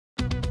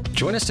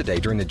Join us today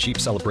during the Jeep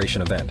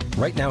Celebration event.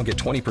 Right now, get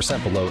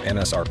 20% below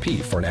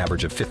MSRP for an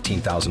average of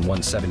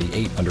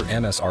 $15,178 under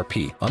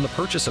MSRP on the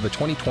purchase of a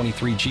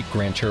 2023 Jeep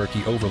Grand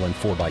Cherokee Overland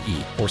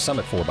 4xE or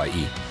Summit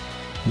 4xE.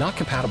 Not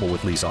compatible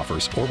with lease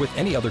offers or with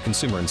any other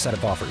consumer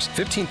incentive offers.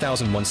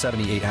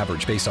 $15,178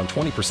 average based on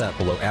 20%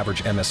 below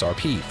average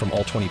MSRP from all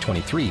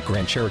 2023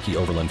 Grand Cherokee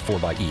Overland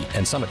 4xE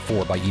and Summit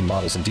 4xE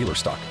models in dealer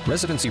stock.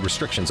 Residency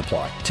restrictions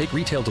apply. Take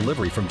retail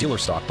delivery from dealer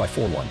stock by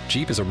 4/1.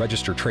 Jeep is a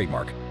registered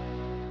trademark.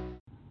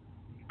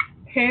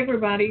 Hey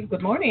everybody,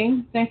 good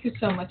morning. Thank you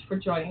so much for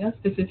joining us.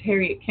 This is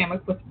Harriet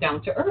Kamek with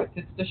Down to Earth.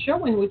 It's the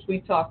show in which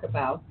we talk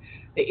about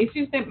the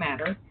issues that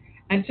matter.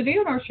 And today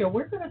on our show,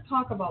 we're going to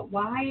talk about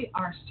why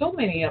are so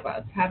many of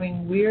us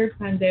having weird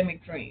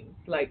pandemic dreams?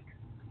 Like,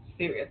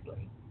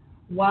 seriously.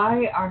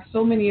 Why are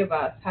so many of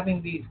us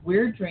having these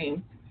weird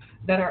dreams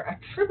that are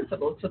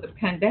attributable to the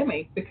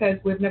pandemic because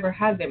we've never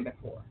had them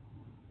before?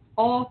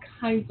 All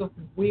kinds of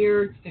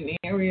weird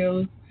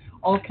scenarios,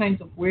 all kinds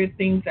of weird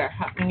things are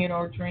happening in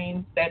our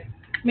dreams that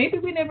maybe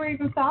we never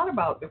even thought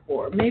about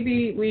before.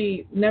 Maybe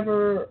we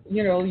never,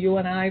 you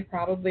and I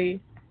probably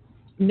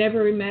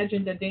never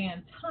imagined a day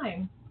and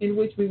time in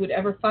which we would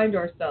ever find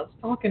ourselves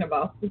talking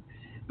about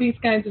these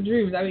kinds of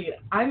dreams. I mean,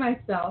 I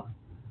myself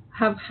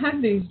have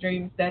had these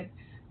dreams that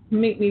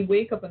make me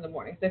wake up in the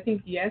mornings. I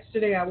think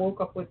yesterday I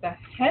woke up with a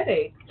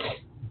headache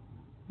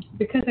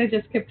because I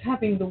just kept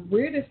having the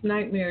weirdest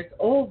nightmares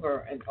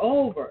over and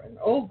over and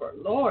over.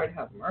 Lord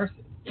have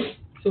mercy.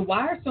 So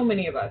why are so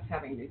many of us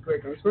having these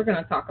weird dreams? We're going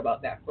to talk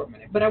about that for a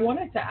minute. But I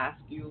wanted to ask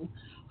you,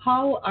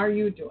 how are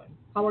you doing?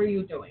 How are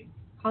you doing?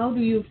 How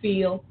do you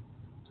feel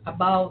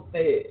about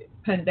the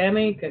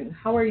pandemic, and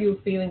how are you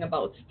feeling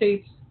about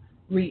states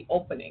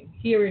reopening?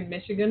 Here in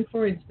Michigan,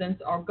 for instance,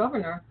 our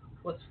governor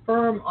was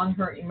firm on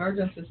her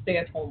emergency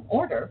stay-at-home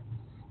order,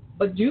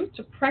 but due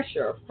to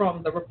pressure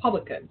from the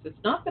Republicans,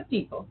 it's not the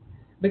people,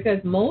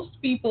 because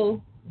most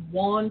people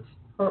want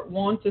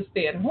to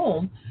stay at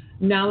home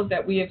now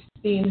that we have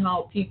seen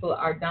how people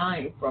are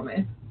dying from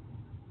it.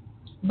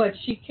 But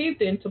she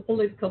caved into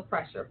political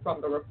pressure from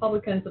the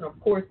Republicans and, of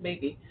course,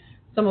 maybe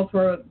some of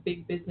her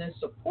big business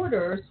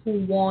supporters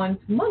who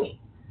want money.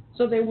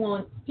 So they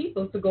want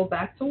people to go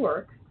back to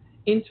work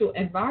into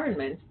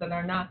environments that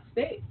are not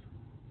safe.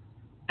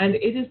 And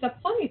it is a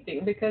funny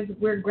thing because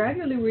we're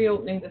gradually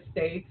reopening the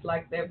states,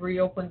 like they've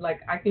reopened,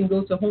 like I can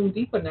go to Home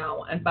Depot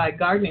now and buy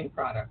gardening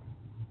products.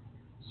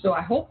 So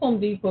I hope Home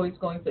Depot is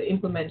going to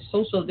implement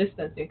social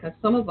distancing because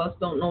some of us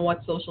don't know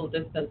what social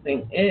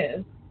distancing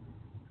is.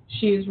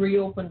 She has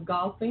reopened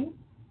golfing.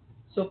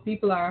 So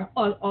people are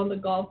on the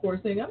golf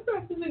course saying, I'm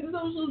practicing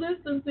social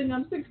distancing.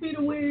 I'm 6 feet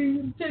away,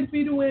 10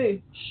 feet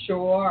away.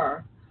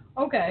 Sure.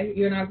 Okay,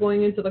 you're not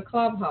going into the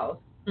clubhouse.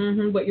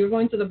 But you're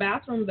going to the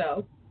bathroom,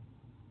 though.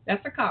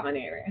 That's a common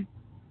area.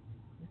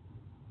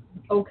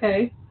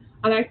 Okay.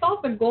 And I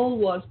thought the goal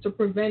was to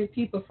prevent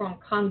people from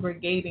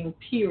congregating,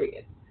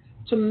 period,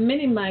 to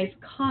minimize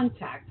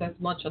contact as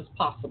much as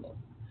possible.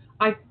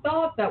 I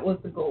thought that was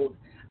the goal.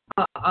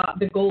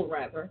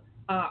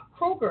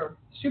 Kroger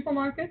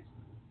supermarkets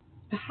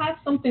has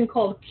something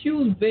called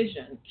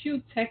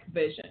Q-Tech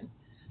Vision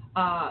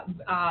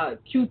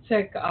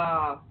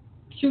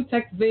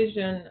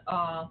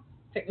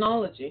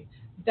technology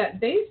that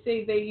they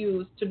say they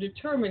use to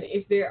determine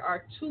if there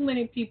are too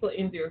many people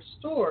in their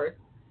stores,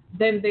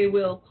 then they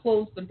will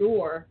close the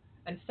door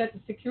and set a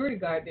security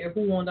guard there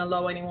who won't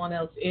allow anyone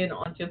else in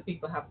until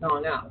people have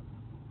gone out.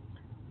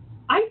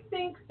 I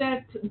think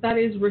that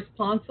is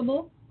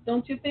responsible,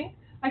 don't you think?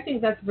 I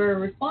think that's very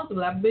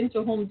responsible. I've been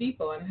to Home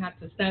Depot and had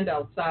to stand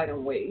outside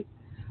and wait.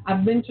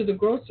 I've been to the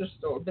grocery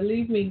store.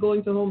 Believe me,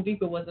 going to Home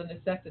Depot was a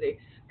necessity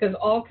because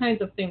all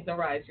kinds of things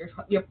arise.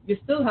 You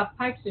still have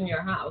pipes in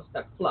your house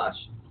that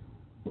flush,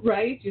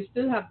 right? You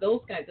still have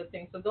those kinds of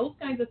things. So those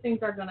kinds of things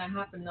are going to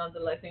happen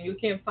nonetheless, and you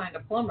can't find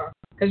a plumber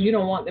because you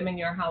don't want them in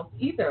your house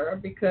either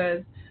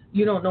because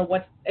you don't know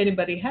what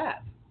anybody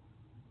has,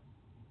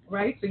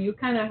 right? So you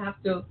kind of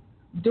have to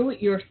do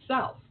it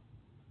yourself.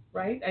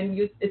 Right, and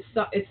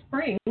it's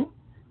spring,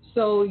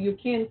 so you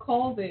can't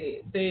call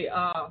the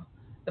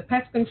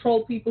pest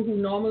control people who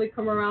normally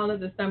come around at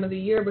this time of the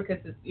year because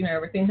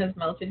everything has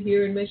melted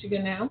here in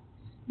Michigan now.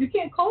 You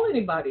can't call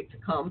anybody to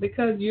come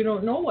because you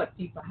don't know what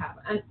people have,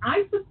 and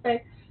I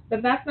suspect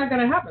that that's not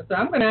going to happen. So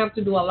I'm going to have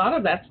to do a lot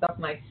of that stuff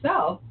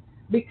myself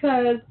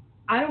because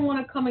I don't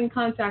want to come in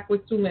contact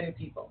with too many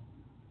people.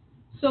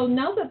 So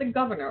now that the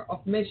governor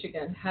of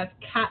Michigan has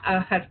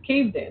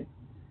caved in.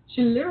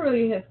 She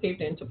literally has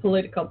caved into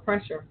political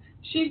pressure.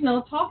 She's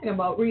now talking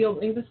about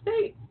reopening the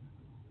state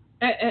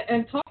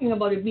and talking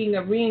about it being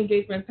a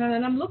re-engagement plan.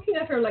 And I'm looking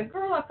at her like,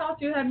 girl, I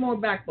thought you had more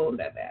backbone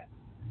than that.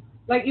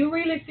 Like, you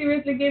really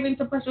seriously gave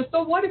into pressure.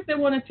 So what if they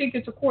want to take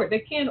it to court? They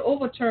can't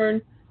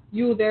overturn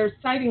you. They're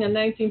citing a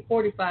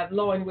 1945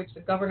 law in which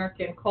the governor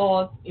can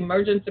call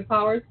emergency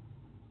powers.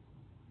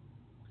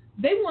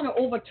 They want to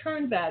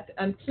overturn that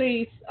and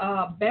place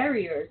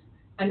barriers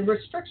and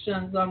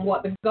restrictions on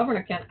what the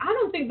governor can. I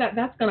don't think that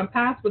that's going to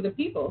pass with the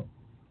people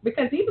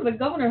because even the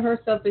governor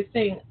herself is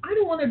saying, I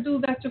don't want to do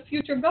that to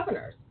future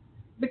governors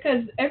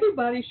because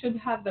everybody should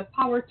have the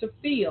power to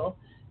feel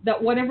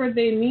that whatever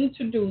they need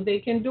to do, they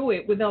can do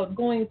it without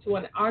going to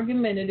an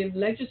argumentative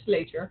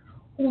legislature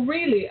who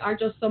really are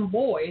just some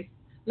boys.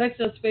 Let's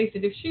just face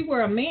it, if she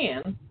were a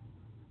man,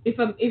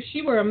 if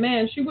she were a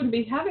man, she wouldn't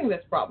be having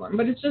this problem.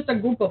 But it's just a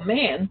group of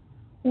men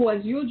who,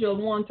 as usual,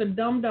 want to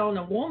dumb down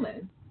a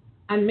woman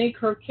and make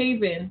her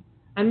cave in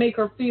and make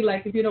her feel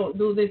like, if you don't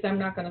do this, I'm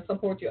not going to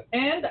support you.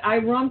 And I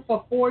run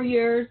for 4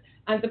 years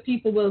and the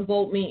people will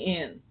vote me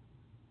in.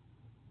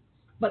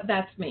 But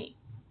that's me.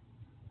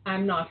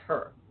 I'm not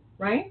her,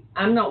 right?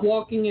 I'm not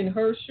walking in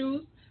her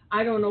shoes.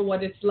 I don't know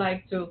what it's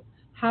like to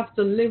have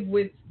to live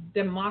with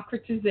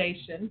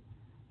democratization,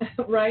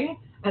 right?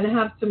 And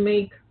have to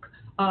make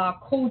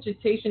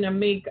cogitation and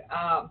make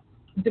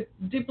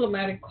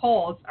diplomatic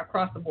calls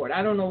across the board.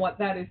 I don't know what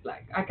that is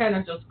like. I kind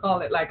of just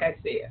call it like I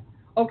see it.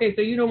 Okay,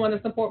 so you don't want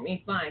to support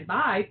me? Fine.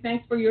 Bye.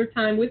 Thanks for your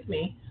time with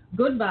me.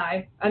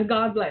 Goodbye, and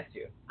God bless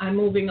you. I'm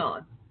moving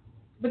on.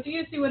 But do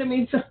you see what I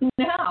mean? So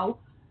now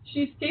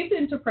she's caved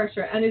into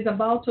pressure and is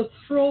about to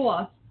throw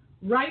us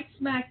right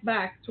smack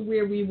back to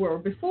where we were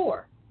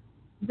before.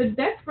 The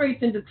death rate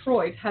in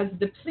Detroit has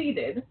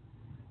depleted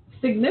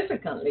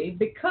significantly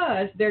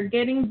because they're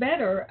getting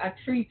better at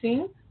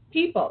treating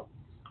people.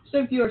 So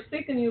if you're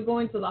sick and you're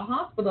going to the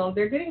hospital,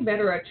 they're getting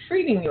better at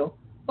treating you.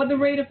 But the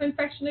rate of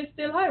infection is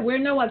still high. We're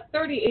now at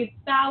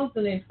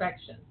 38,000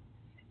 infections.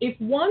 If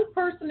one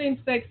person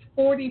infects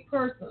 40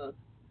 persons,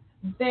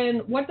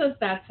 then what does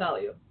that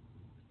tell you?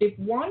 If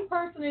one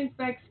person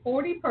infects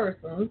 40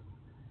 persons,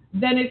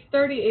 then it's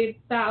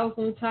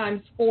 38,000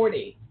 times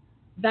 40.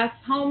 That's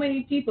how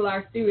many people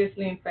are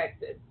seriously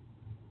infected.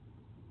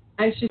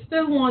 And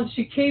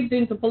she caved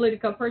into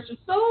political pressure.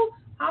 So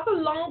have a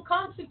long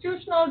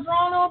constitutional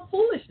drawn-out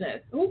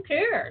foolishness. Who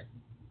cares?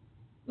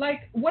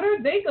 Like, what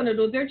are they going to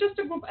do? They're just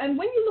a group. And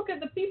when you look at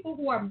the people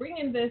who are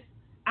bringing this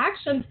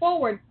action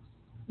forward,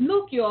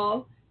 look,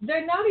 y'all,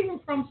 they're not even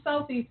from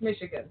Southeast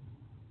Michigan.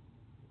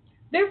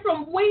 They're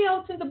from way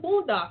out in the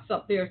boondocks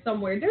up there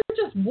somewhere. They're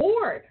just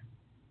bored.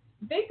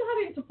 They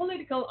got into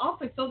political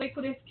office so they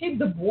could escape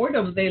the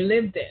boredom they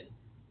lived in.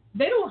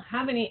 They don't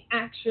have any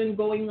action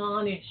going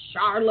on in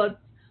Charlotte,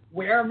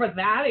 wherever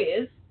that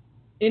is,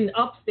 in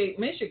upstate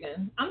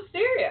Michigan. I'm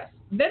serious.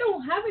 They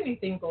don't have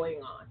anything going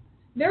on.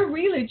 They're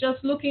really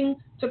just looking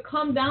to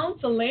come down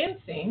to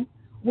Lansing,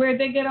 where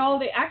they get all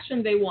the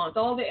action they want,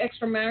 all the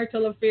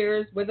extramarital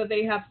affairs, whether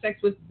they have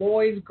sex with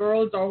boys,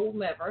 girls, or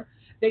whomever.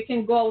 They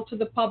can go out to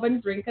the pub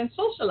and drink and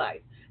socialize.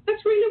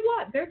 That's really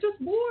what. They're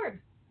just bored.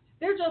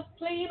 They're just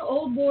plain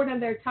old bored,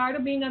 and they're tired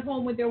of being at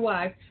home with their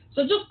wives.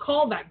 So just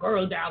call that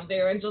girl down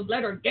there and just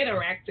let her get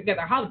her act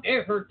together. How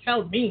dare her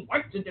tell me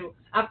what to do?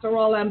 After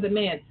all, I'm the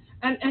man.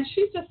 And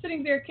she's just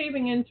sitting there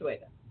caving into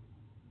it.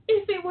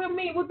 If it were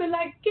me, it would be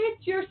like,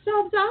 get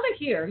yourselves out of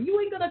here.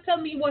 You ain't going to tell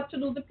me what to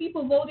do. The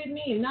people voted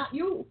me, not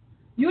you.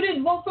 You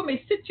didn't vote for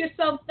me. Sit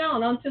yourselves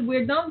down until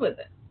we're done with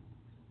it.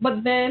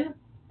 But then,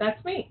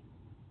 that's me.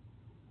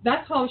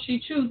 That's how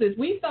she chooses.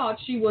 We thought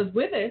she was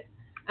with it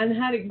and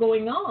had it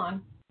going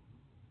on.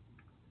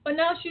 But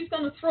now she's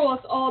going to throw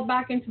us all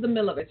back into the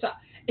middle of it. So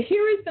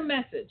here is the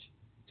message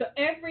to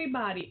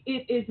everybody.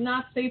 It is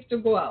not safe to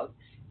go out.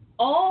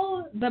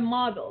 All the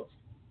models,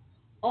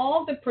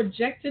 all the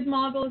projected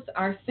models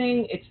are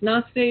saying it's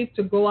not safe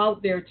to go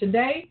out there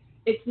today.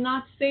 It's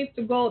not safe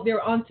to go out there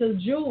until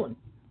June.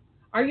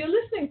 Are you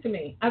listening to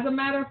me? As a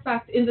matter of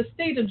fact, in the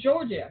state of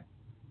Georgia,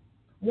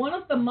 one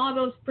of the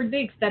models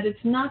predicts that it's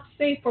not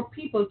safe for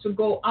people to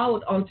go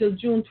out until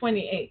June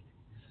 28th.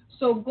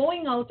 So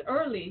going out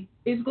early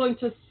is going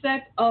to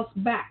set us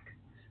back.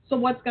 So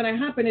what's going to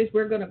happen is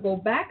we're going to go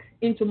back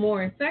into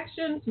more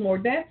infections, more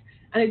deaths,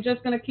 and it's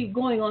just going to keep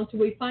going until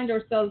we find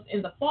ourselves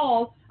in the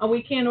fall and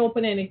we can't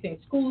open anything.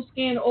 Schools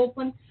can't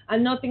open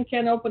and nothing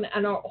can open,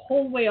 and our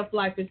whole way of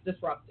life is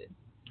disrupted.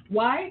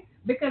 Why?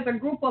 Because a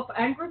group of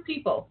angry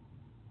people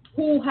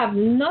who have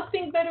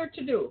nothing better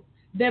to do,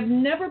 they've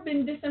never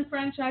been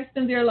disenfranchised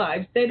in their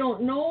lives, they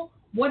don't know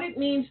what it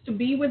means to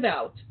be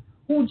without,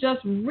 who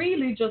just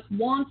really just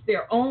want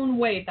their own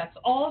way. That's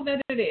all that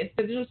it is.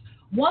 They just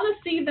want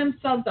to see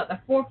themselves at the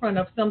forefront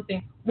of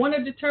something, want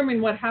to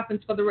determine what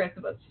happens for the rest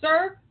of us.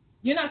 Sir,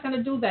 you're not going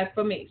to do that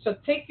for me. So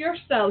take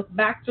yourself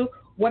back to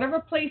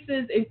whatever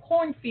places in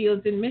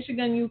cornfields in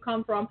Michigan you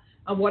come from,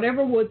 and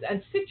whatever woods,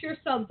 and sit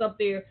yourselves up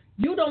there.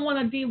 You don't want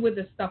to deal with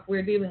the stuff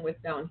we're dealing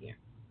with down here.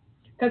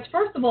 Because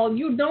first of all,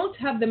 you don't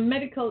have the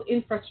medical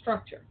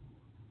infrastructure.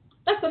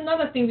 That's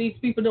another thing these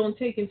people don't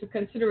take into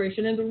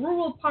consideration. In the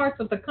rural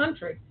parts of the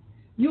country,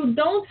 you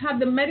don't have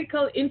the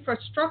medical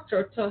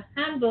infrastructure to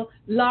handle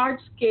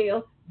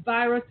large-scale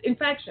virus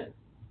infections.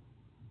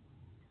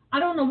 I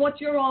don't know what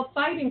you're all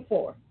fighting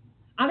for.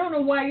 I don't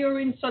know why you're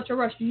in such a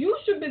rush. You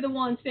should be the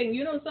one saying,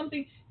 you know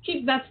something,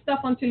 keep that stuff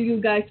until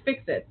you guys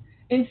fix it.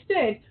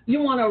 Instead, you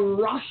want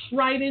to rush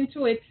right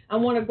into it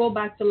and want to go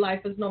back to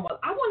life as normal.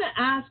 I want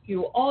to ask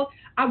you all,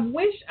 I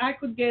wish I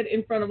could get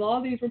in front of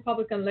all these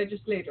Republican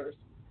legislators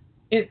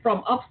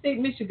from upstate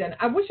Michigan.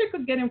 I wish I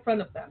could get in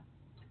front of them.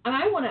 And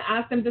I want to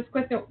ask them this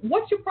question: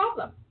 what's your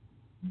problem?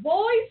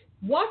 Boys,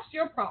 what's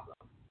your problem?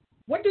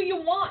 do you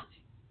want?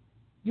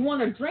 You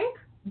want to drink?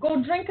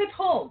 Go drink at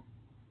home.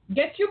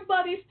 Get your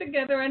buddies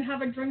together and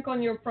have a drink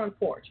on your front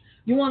porch.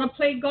 You want to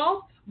play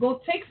golf?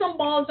 Go take some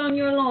balls on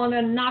your lawn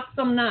and knock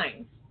some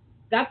nines.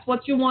 That's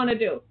what you want to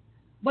do.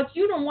 But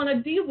you don't want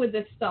to deal with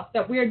this stuff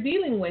that we're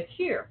dealing with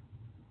here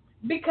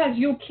because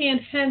you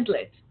can't handle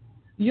it.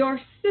 Your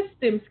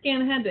systems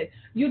can't handle it.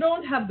 You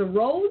don't have the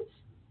roads.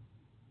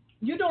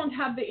 You don't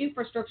have the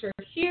infrastructure.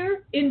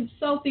 Here in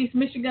Southeast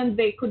Michigan,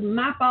 they could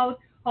map out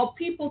how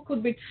people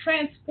could be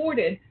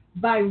transported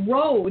by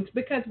roads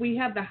because we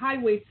have the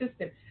highway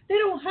system. They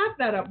don't have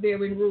that up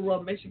there in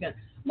rural Michigan.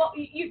 Well,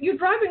 you're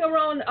driving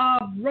around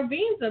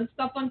ravines and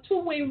stuff on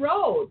two-way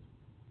roads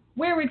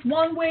where it's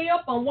one way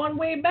up and one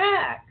way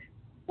back.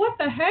 What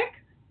the heck?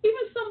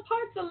 Even some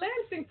parts of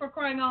Lansing, for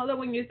crying out loud,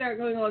 when you start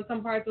going on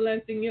some parts of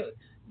Lansing,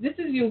 this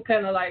is you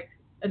kind of like,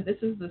 and this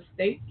is the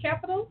state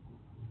capital?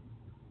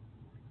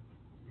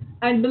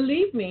 And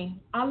believe me,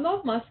 I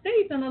love my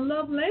state and I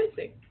love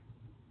Lansing.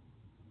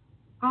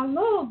 I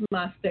love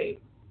my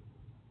state.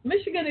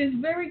 Michigan is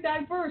very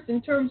diverse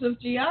in terms of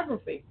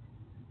geography.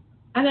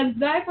 And as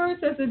diverse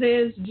as it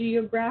is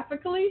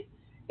geographically,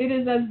 it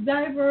is as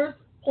diverse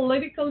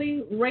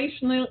politically,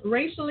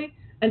 racially,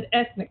 and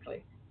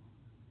ethnically.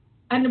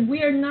 And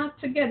we are not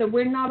together.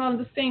 We're not on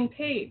the same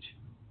page.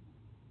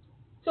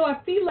 So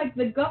I feel like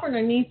the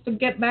governor needs to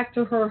get back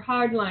to her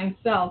hardline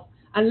self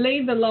and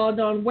lay the law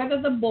down whether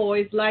the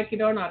boys like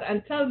it or not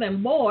and tell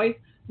them, boys,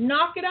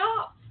 knock it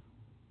off.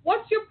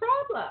 What's your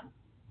problem?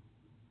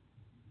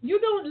 You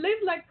don't live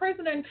like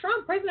President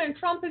Trump. President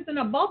Trump is in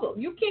a bubble.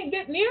 You can't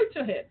get near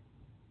to him.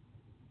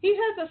 He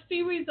has a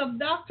series of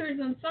doctors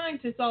and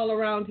scientists all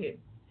around him.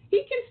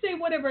 He can say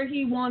whatever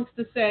he wants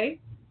to say.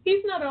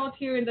 He's not out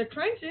here in the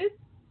trenches.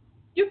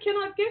 You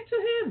cannot get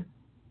to him.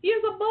 He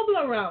has a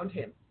bubble around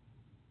him.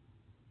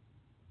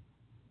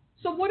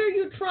 So what are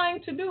you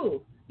trying to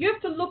do? You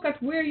have to look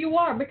at where you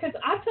are, because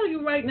I tell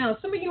you right now,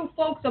 some of you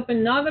folks up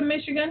in northern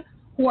Michigan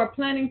who are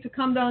planning to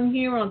come down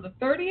here on the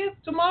 30th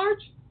to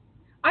March,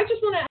 I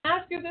just want to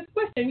ask you this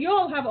question. You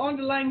all have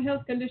underlying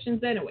health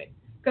conditions anyway,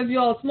 because you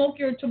all smoke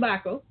your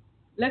tobacco.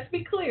 Let's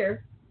be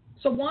clear.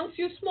 So once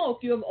you smoke,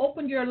 you have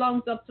opened your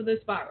lungs up to this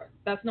virus.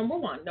 That's number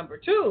one. Number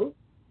two,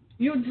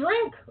 you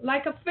drink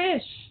like a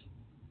fish.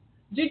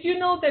 Did you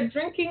know that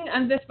drinking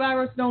and this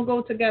virus don't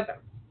go together?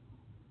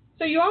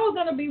 So you're all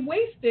going to be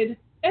wasted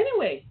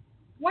anyway.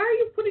 Why are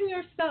you putting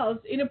yourselves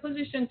in a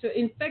position to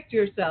infect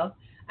yourself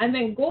and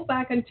then go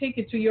back and take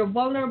it to your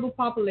vulnerable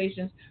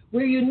populations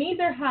where you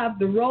neither have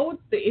the roads,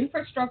 the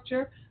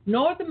infrastructure,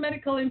 nor the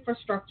medical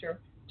infrastructure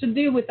to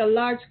deal with a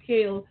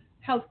large-scale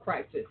health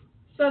crisis,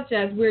 such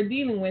as we're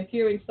dealing with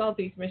here in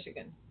Southeast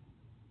Michigan?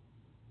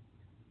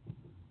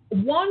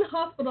 One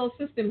hospital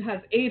system has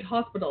 8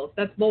 hospitals.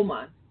 That's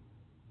Beaumont,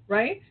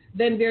 right?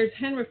 Then there's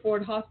Henry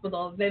Ford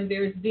Hospital. Then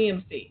there's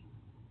DMC.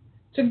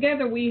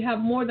 Together, we have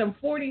more than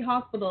 40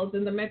 hospitals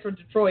in the Metro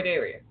Detroit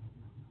area.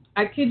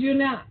 I kid you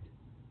not.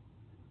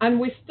 And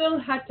we still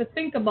had to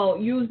think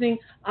about using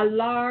a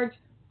large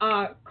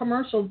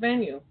commercial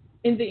venue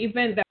in the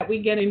event that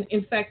we get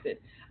infected.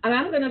 And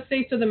I'm going to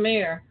say to the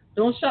mayor,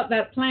 don't shut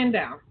that plan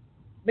down,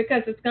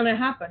 because it's going to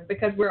happen,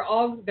 because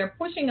they're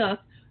pushing us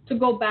to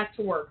go back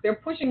to work. They're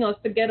pushing us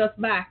to get us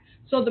back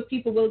so the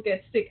people will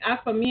get sick. As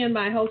for me and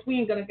my house, we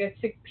ain't going to get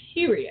sick,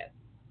 period,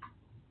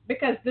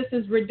 because this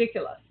is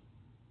ridiculous.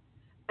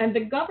 And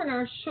the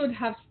governor should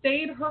have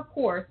stayed her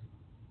course.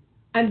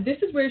 And this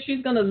is where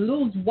she's going to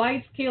lose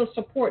wide-scale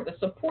support. The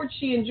support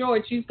she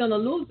enjoyed, she's going to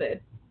lose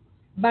it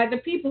by the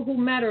people who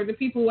matter, the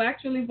people who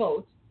actually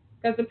vote.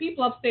 Because the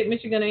people of state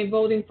Michigan ain't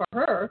voting for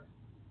her,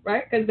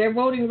 right? Because they're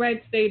voting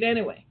red state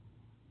anyway.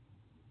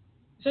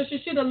 So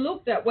she should have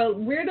looked at, well,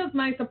 where does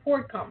my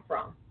support come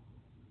from?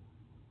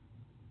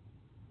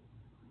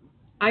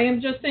 I am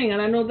just saying,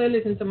 and I know they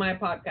listen to my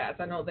podcast.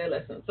 I know they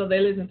listen. So they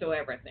listen to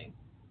everything.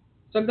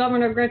 So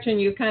Governor Gretchen,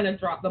 you kind of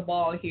dropped the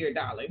ball here,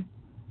 darling.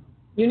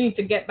 You need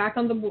to get back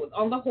on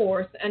the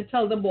horse and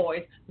tell the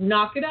boys,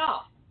 knock it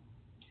off.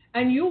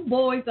 And you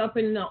boys up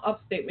in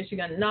upstate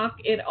Michigan, knock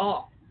it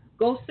off.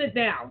 Go sit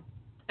down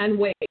and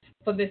wait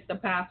for this to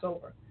pass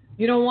over.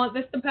 You don't want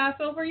this to pass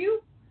over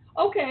you?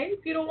 Okay,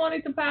 if you don't want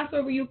it to pass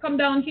over you, come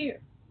down here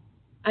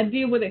and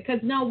deal with it.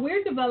 Because now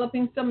we're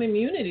developing some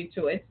immunity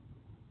to it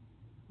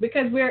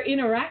because we're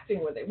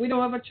interacting with it. We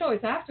don't have a choice.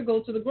 I have to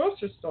go to the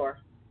grocery store.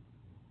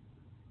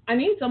 I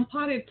need some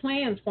potted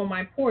plants for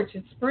my porch.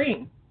 It's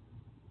spring.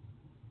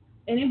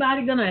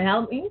 Anybody going to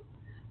help me?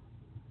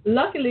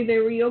 Luckily, they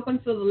reopened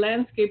so the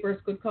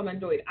landscapers could come and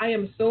do it. I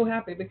am so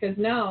happy because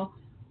now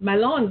my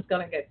lawn is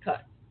going to get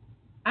cut.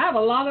 I have a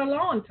lot of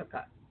lawn to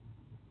cut,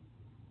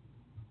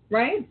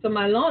 right? So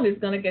my lawn is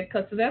going to get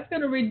cut. So that's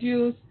going to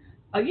reduce,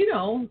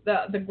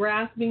 the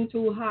grass being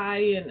too high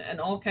and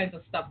all kinds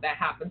of stuff that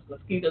happens,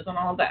 mosquitoes and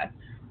all that,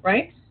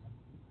 right?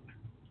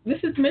 This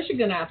is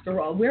Michigan after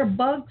all. We're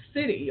bug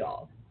city,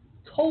 y'all.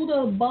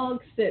 Total bug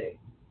city.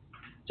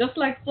 Just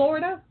like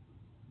Florida,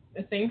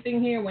 the same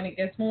thing here when it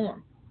gets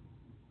warm.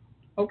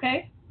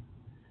 Okay?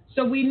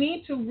 So we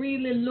need to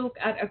really look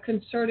at a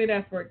concerted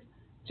effort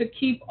to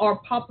keep our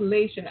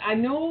population. I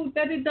know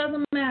that it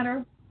doesn't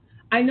matter.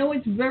 I know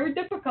it's very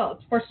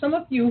difficult for some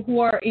of you who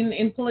are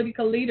in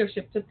political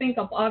leadership to think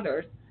of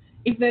others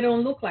if they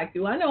don't look like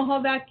you. I know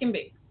how that can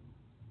be.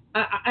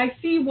 I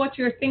see what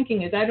your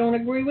thinking is. I don't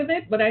agree with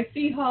it, but I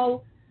see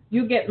how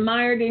you get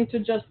mired into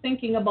just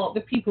thinking about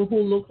the people who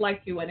look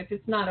like you, and if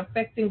it's not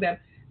affecting them.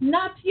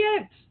 Not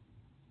yet.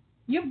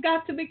 You've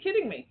got to be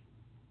kidding me.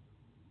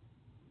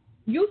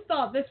 You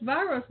thought this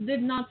virus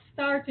did not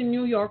start in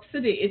New York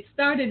City. It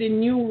started in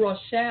New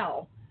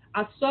Rochelle,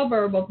 a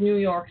suburb of New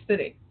York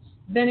City.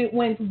 Then it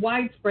went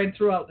widespread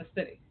throughout the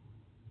city.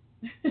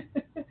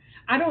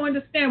 I don't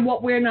understand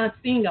what we're not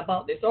seeing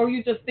about this. Or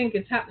you just think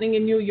it's happening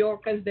in New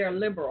York because they're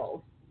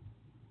liberals.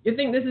 You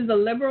think this is a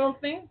liberal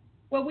thing?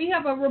 Well, we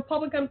have a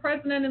Republican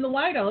president in the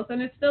White House,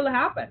 and it still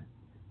happened.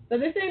 So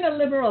this ain't a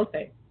liberal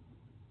thing.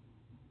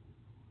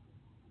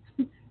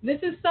 This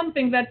is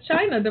something that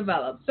China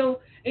developed.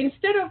 So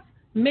instead of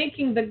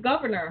making the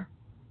governor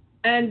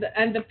and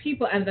the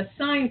people and the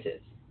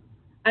scientists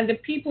and the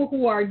people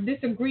who are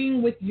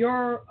disagreeing with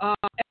your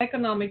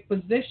economic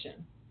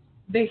position,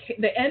 the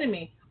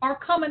enemy, our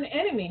common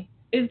enemy,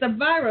 is the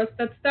virus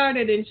that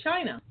started in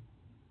China.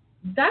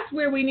 That's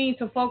where we need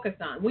to focus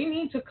on. We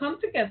need to come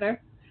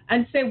together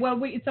and say, well,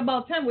 it's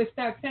about time we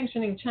start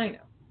sanctioning China.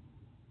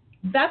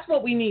 That's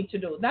what we need to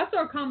do. That's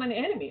our common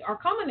enemy. Our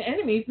common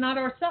enemy is not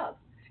ourselves.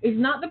 It's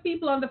not the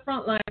people on the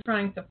front line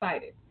trying to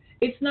fight it.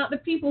 It's not the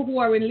people who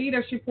are in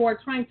leadership who are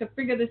trying to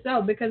figure this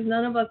out, because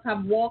none of us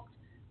have walked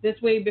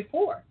this way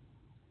before.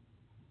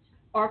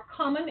 Our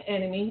common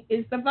enemy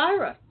is the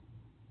virus.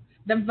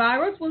 The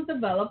virus was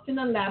developed in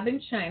a lab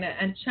in China,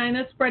 and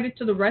China spread it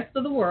to the rest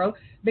of the world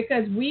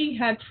because we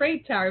had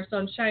trade tariffs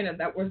on China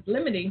that was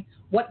limiting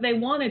what they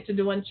wanted to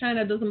do, and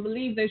China doesn't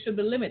believe they should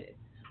be limited.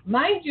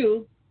 Mind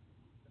you,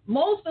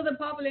 most of the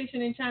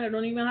population in China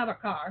don't even have a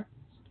car.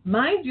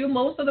 Mind you,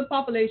 most of the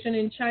population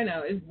in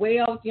China is way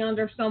out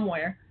yonder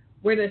somewhere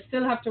where they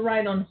still have to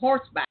ride on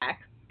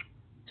horseback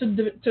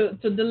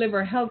to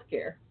deliver health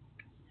care.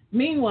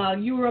 Meanwhile,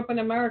 Europe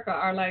and America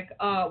are like,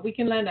 we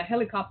can land a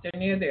helicopter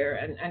near there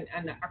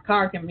and a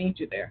car can meet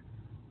you there.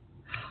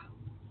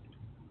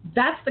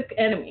 That's the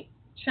enemy,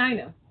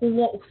 China,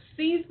 who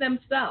sees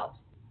themselves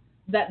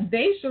that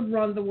they should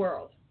run the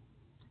world.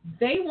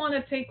 They want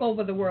to take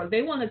over the world.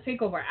 They want to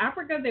take over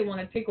Africa. They want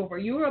to take over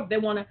Europe.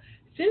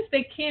 Since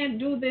they can't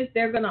do this,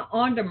 they're going to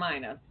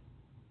undermine us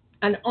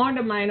and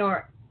undermine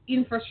our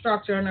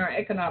infrastructure and our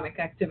economic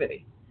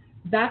activity.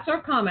 That's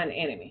our common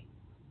enemy.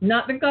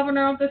 Not the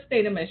governor of the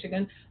state of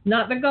Michigan,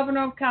 not the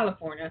governor of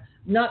California,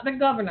 not the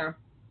governor,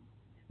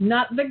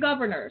 not the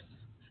governors,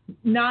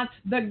 not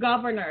the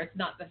governors,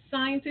 not the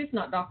scientists,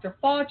 not Dr.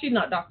 Fauci,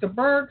 not Dr.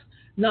 Birx,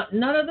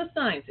 none of the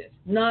scientists,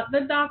 not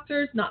the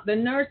doctors, not the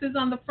nurses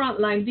on the front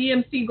line.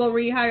 DMC go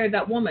rehire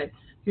that woman.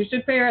 You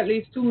should pay her at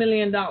least $2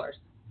 million.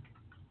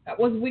 That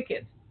was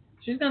wicked.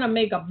 She's going to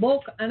make a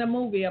book and a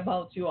movie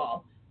about you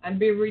all and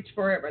be rich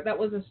forever. That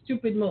was a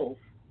stupid move.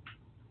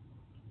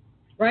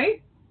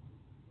 Right?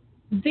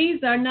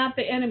 These are not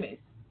the enemies.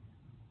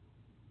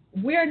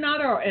 We're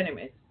not our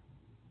enemies.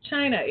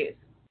 China is.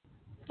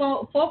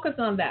 Focus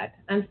on that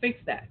and fix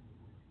that.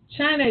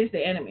 China is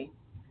the enemy.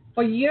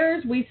 For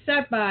years, we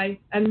sat by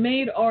and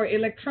made our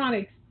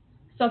electronics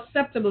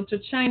susceptible to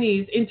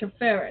Chinese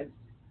interference.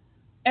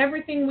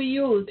 Everything we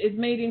use is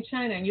made in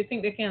China, and you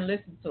think they can't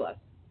listen to us.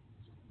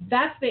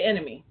 That's the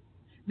enemy.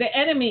 The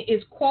enemy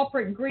is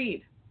corporate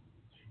greed.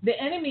 The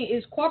enemy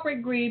is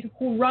corporate greed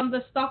who run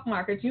the stock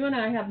market. You and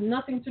I have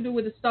nothing to do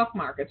with the stock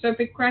market. So if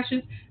it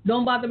crashes,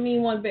 don't bother me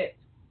one bit.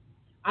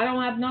 I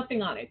don't have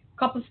nothing on it. A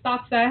couple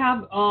stocks I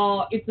have,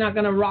 it's not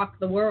going to rock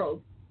the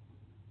world.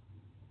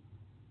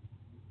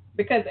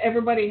 Because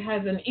everybody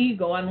has an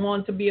ego and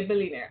wants to be a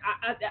billionaire.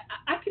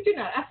 I kid you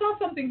not. I saw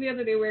something the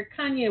other day where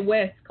Kanye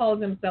West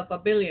calls himself a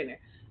billionaire.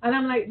 And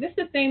I'm like, this is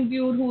the same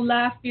dude who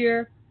last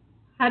year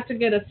had to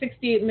get a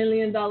 $68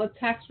 million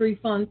tax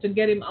refund to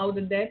get him out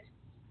of debt.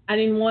 And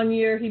in 1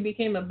 year, he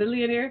became a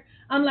billionaire.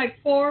 I'm like,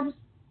 Forbes,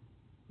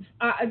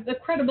 the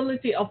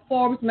credibility of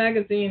Forbes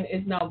magazine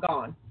is now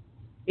gone.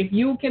 If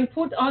you can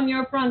put on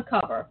your front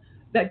cover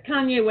that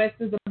Kanye West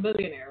is a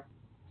billionaire,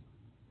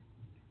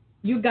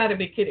 you got to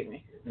be kidding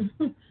me.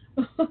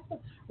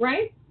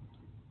 Right?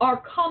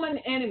 Our common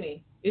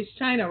enemy is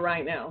China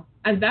right now.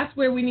 And that's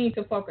where we need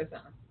to focus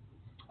on.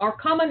 Our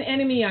common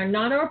enemy are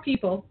not our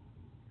people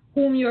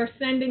whom you're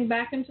sending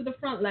back into the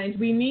front lines.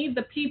 We need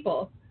the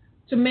people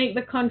to make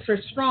the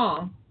country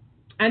strong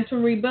and to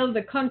rebuild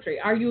the country.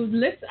 Are you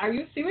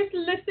seriously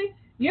listening?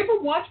 You ever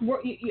watch?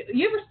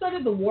 You ever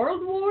study the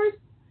world wars?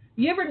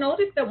 You ever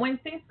notice that when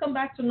things come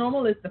back to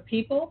normal, it's the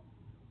people?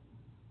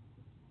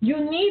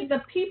 You need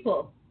the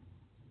people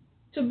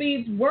to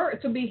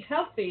be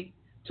healthy,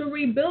 to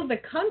rebuild the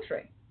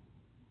country.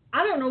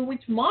 I don't know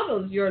which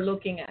models you're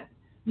looking at.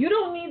 You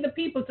don't need the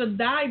people to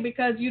die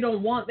because you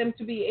don't want them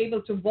to be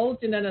able to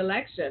vote in an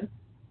election.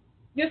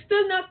 You're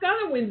still not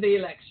going to win the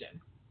election.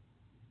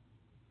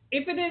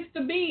 If it is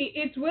to be,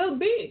 it will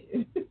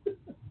be.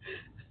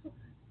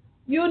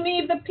 You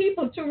need the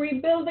people to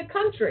rebuild the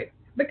country.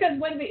 Because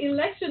when the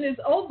election is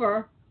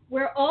over,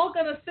 we're all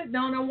going to sit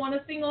down and want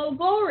to sing Old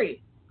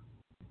Glory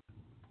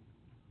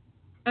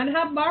and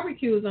have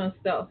barbecues and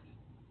stuff.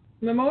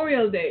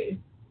 Memorial Day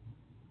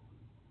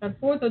and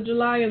 4th of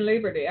July and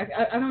Labor Day.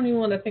 I don't even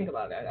want to think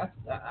about that.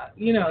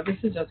 This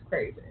is just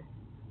crazy.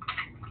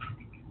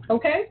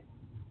 Okay?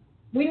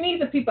 We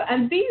need the people.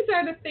 And these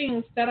are the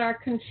things that are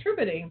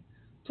contributing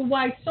to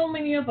why so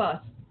many of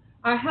us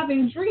are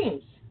having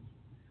dreams.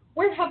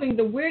 We're having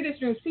the weirdest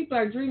dreams. People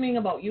are dreaming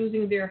about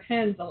using their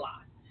hands a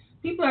lot.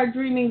 People are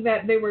dreaming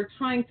that they were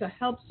trying to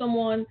help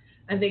someone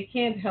and they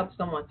can't help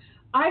someone.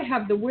 I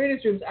have the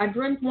weirdest dreams. I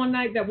dreamt one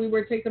night that we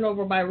were taken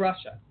over by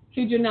Russia.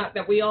 Kid you not,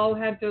 that we all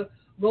had to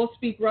go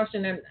speak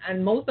Russian,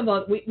 and most of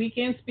us, we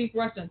can't speak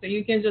Russian, so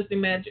you can just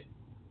imagine.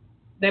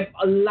 They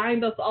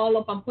lined us all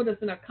up and put us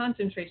in a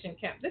concentration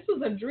camp. This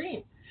was a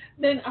dream.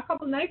 Then a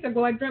couple nights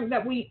ago, I dreamt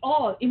that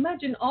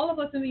imagine all of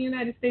us in the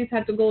United States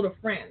had to go to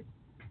France.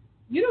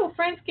 You know,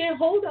 France can't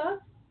hold us.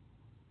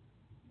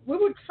 We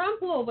would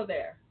trample over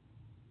there.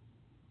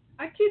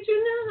 I kid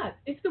you not.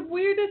 It's the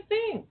weirdest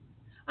thing.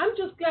 I'm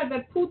just glad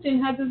that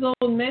Putin has his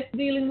own mess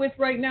dealing with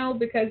right now,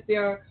 because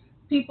there are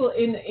people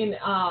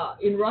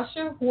in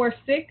Russia who are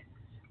sick,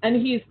 and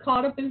he's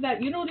caught up in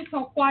that. You notice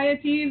how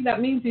quiet he is?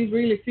 That means he's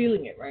really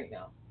feeling it right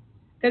now.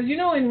 Because,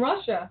 in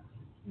Russia,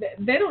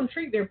 they don't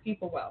treat their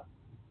people well.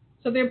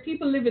 So their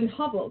people live in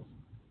hovels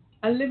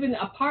and live in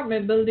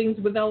apartment buildings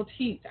without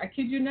heat. I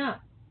kid you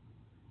not.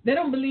 They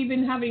don't believe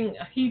in having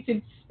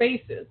heated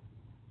spaces.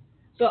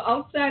 So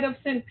outside of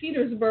St.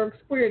 Petersburg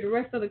Square, the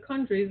rest of the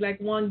country is like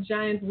one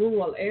giant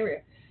rural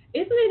area.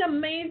 Isn't it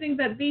amazing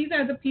that these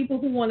are the people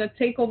who want to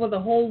take over the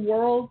whole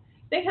world?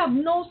 They have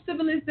no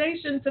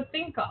civilization to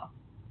think of.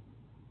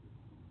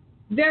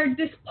 They're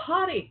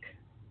despotic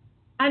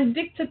and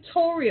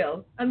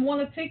dictatorial and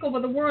want to take over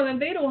the world,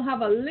 and they don't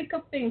have a lick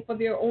of thing for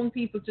their own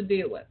people to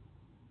deal with.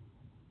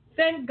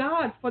 Thank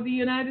God for the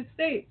United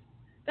States.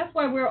 That's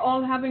why we're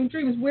all having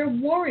dreams. We're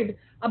worried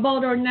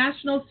about our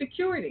national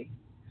security.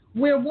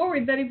 We're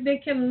worried that if they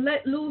can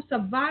let loose a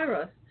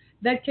virus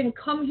that can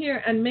come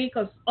here and make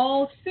us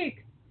all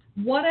sick,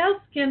 what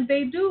else can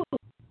they do?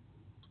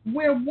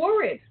 We're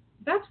worried.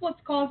 That's what's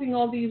causing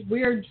all these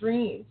weird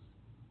dreams.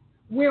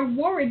 We're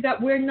worried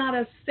that we're not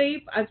as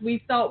safe as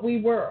we thought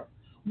we were.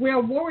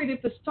 We're worried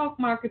if the stock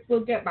markets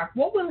will get back.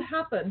 What will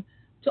happen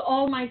to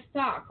all my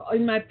stock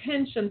in my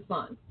pension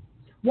fund?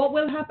 What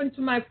will happen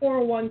to my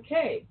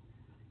 401k?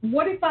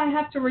 What if I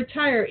have to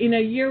retire in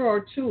a year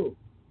or two?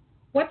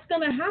 What's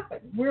going to happen?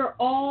 We're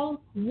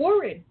all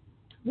worried.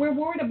 We're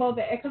worried about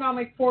the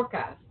economic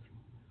forecast.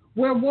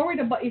 We're worried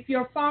about if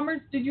your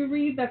farmers, did you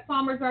read that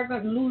farmers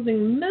are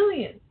losing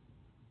millions?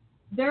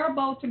 They're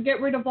about to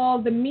get rid of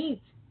all the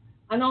meat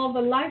and all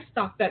the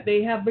livestock that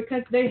they have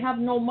because they have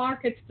no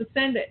markets to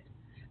send it.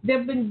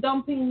 They've been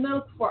dumping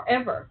milk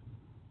forever.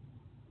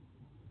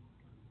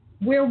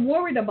 We're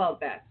worried about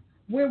that.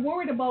 We're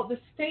worried about the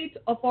state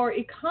of our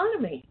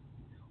economy.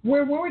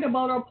 We're worried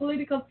about our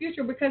political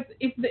future, because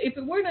if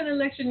it weren't an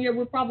election year,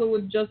 we probably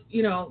would just,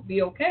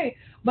 be okay.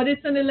 But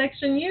it's an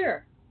election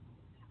year.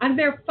 And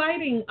they're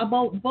fighting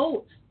about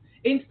votes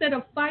instead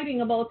of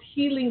fighting about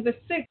healing the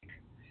sick,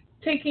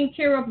 taking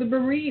care of the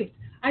bereaved.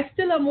 I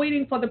still am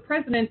waiting for the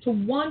president to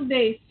one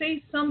day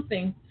say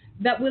something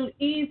that will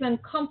ease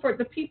and comfort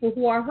the people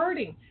who are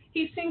hurting.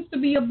 He seems to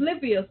be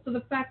oblivious to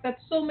the fact that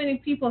so many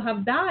people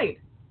have died.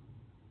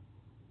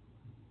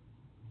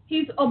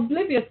 He's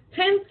oblivious.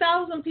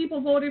 10,000 people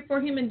voted for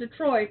him in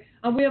Detroit,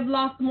 and we have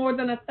lost more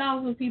than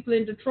 1,000 people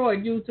in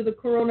Detroit due to the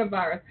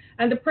coronavirus.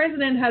 And the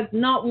president has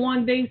not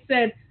one day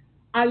said,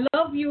 I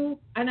love you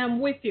and I'm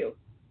with you.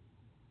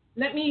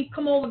 Let me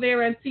come over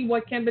there and see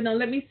what can be done.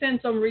 Let me send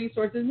some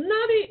resources.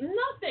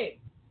 Nothing.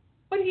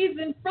 But he's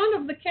in front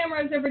of the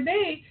cameras every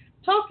day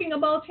talking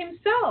about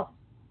himself.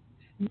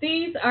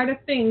 These are the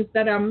things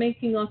that are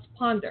making us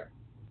ponder.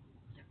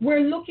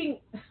 We're looking...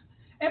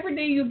 Every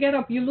day you get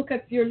up, you look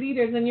at your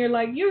leaders, and you're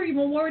like, you're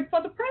even worried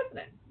for the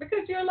president.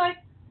 Because you're like,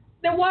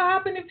 then what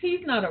happens if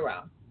he's not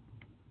around?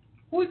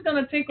 Who's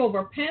going to take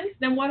over? Pence?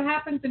 Then what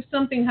happens if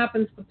something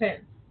happens to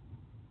Pence?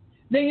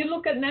 Then you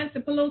look at Nancy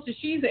Pelosi.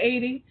 She's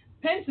 80.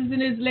 Pence is in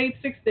his late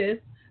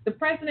 60s. The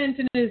president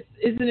is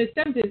in his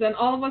 70s. And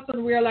all of a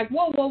sudden we are like,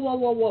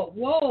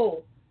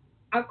 whoa.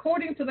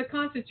 According to the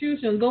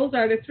Constitution, those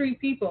are the three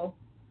people.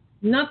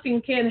 Nothing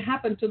can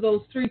happen to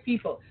those three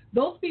people.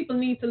 Those people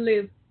need to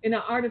live in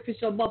an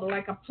artificial bubble,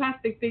 like a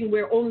plastic thing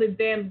where only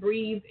them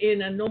breathe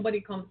in and nobody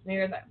comes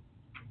near them.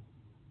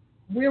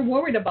 We're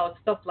worried about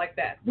stuff like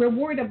that. We're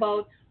worried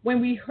about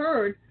when we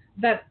heard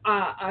that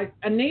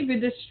a Navy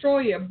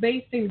destroyer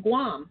based in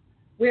Guam,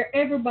 where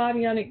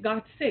everybody on it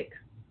got sick.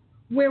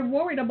 We're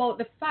worried about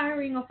the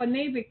firing of a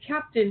Navy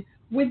captain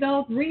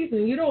without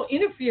reason. You don't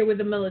interfere with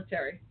the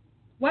military.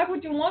 Why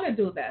would you want to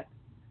do that?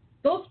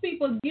 Those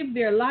people give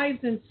their lives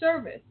in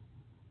service.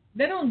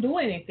 They don't do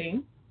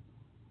anything.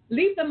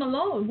 Leave them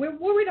alone. We're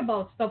worried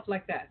about stuff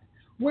like that.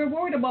 We're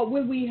worried about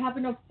will we have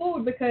enough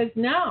food, because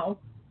now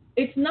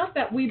it's not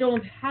that we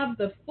don't have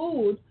the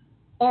food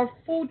our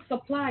food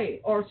supply,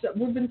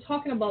 we've been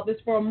talking about this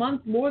for a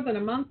month, more than a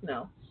month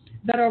now,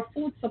 that our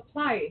food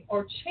supply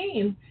or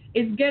chain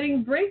is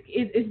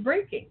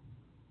breaking.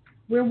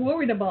 We're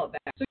worried about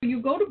that. So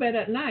you go to bed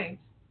at night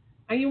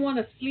and you want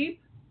to sleep?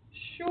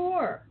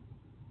 Sure.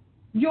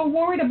 You're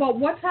worried about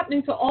what's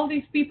happening to all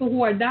these people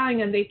who are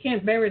dying and they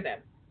can't bury them.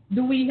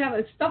 Do we have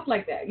stuff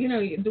like that?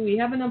 Do we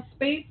have enough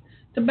space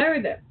to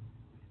bury them?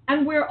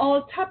 And we're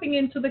all tapping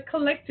into the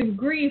collective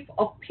grief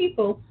of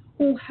people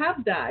who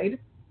have died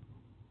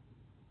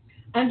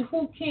and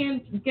who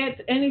can't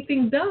get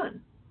anything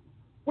done.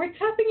 We're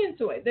tapping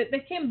into it. They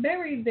can't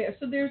bury it there,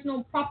 so there's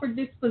no proper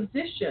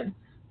disposition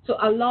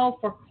to allow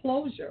for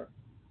closure.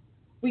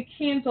 We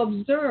can't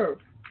observe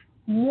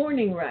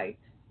mourning rites.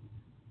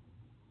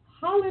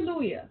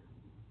 Hallelujah.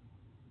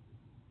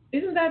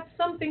 Isn't that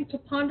something to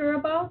ponder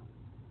about?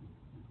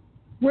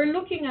 We're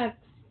looking at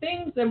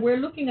things and we're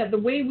looking at the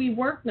way we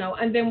work now,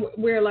 and then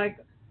we're like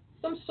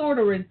some sort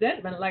of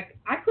resentment. Like,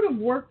 I could have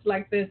worked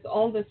like this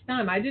all this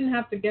time. I didn't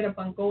have to get up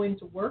and go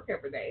into work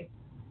every day.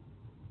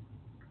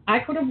 I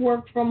could have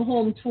worked from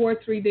home 2 or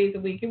 3 days a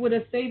week. It would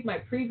have saved my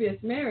previous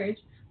marriage.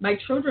 My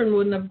children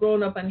wouldn't have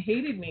grown up and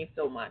hated me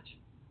so much.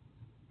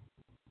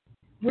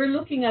 We're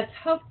looking at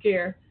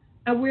healthcare,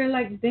 and we're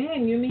like,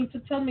 dang, you mean to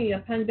tell me a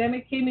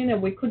pandemic came in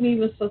and we couldn't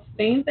even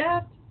sustain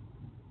that?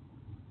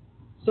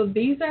 So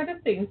these are the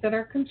things that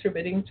are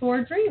contributing to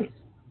our dreams.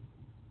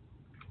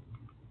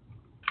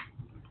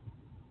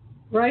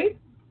 Right?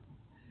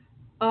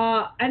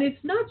 And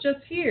it's not just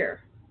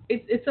here.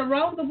 It's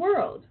around the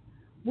world.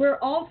 We're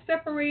all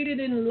separated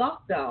in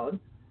lockdown,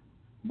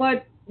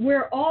 but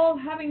we're all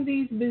having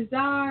these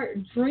bizarre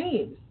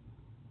dreams.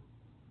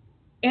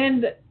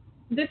 And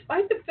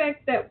despite the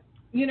fact that,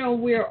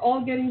 we're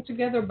all getting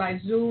together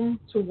by Zoom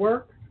to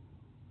work,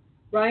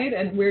 right?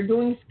 And we're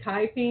doing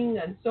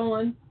Skyping and so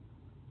on.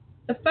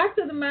 The fact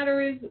of the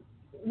matter is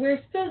we're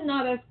still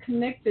not as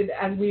connected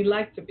as we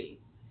like to be.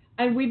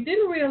 And we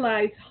didn't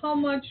realize how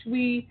much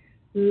we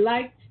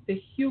liked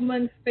the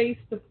human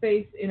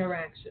face-to-face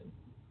interaction.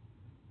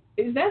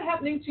 Is that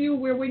happening to you,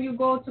 where when you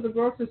go to the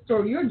grocery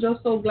store, you're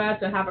just so glad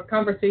to have a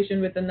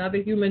conversation with another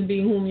human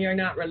being whom you're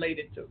not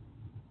related to?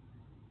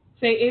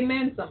 Say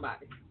amen,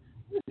 somebody.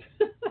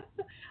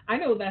 I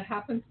know that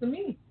happens to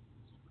me.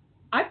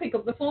 I pick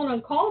up the phone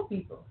and call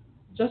people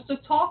just to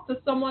talk to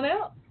someone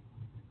else.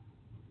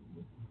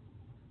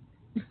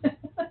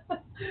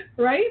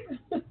 Right?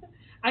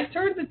 I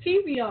turn the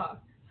TV off.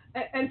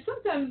 And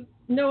sometimes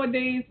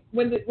nowadays,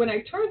 when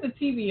I turn the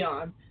TV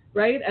on,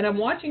 right, and I'm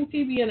watching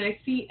TV and I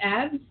see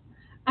ads,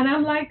 and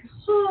I'm like,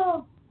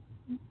 oh,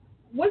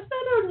 was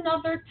that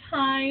another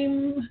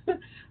time?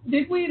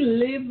 Did we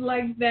live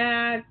like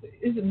that?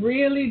 Did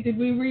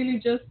we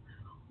really just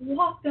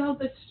walk down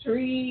the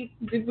street?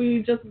 Did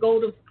we just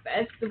go to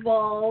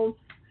festivals?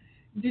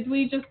 Did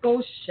we just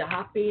go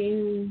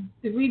shopping?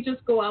 Did we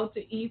just go out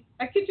to eat?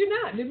 I kid you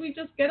not. Did we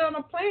just get on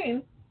a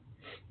plane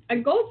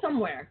and go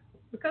somewhere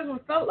because we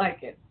felt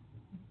like it?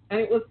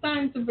 And it was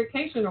time to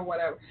vacation or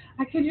whatever.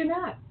 I kid you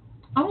not.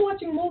 I'm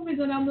watching movies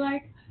and I'm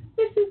like,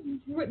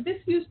 this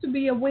used to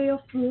be a way of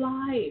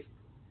life.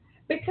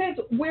 Because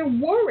we're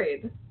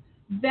worried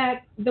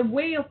that the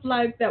way of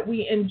life that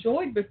we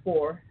enjoyed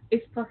before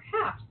is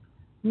perhaps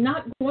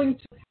not going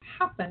to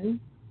happen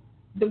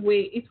the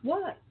way it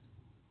was.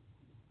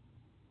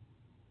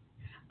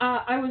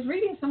 I was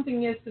reading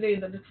something yesterday in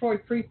the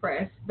Detroit Free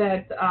Press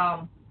that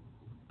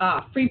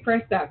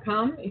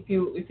freepress.com, if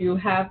you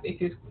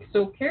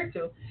so care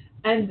to,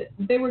 and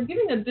they were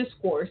giving a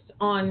discourse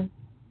on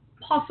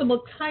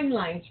possible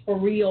timelines for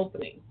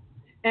reopening,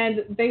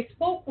 and they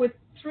spoke with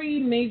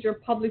 3 major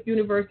public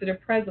university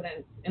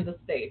presidents in the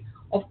state.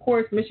 Of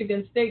course,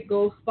 Michigan State,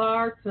 go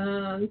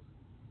Spartans,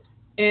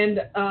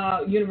 and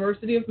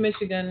University of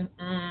Michigan,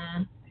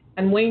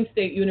 and Wayne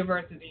State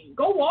University,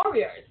 go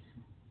Warriors.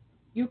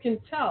 You can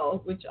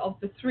tell which of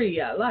the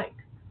 3 I like.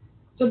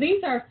 So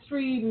these are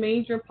 3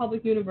 major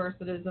public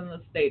universities in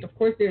the state. Of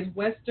course, there's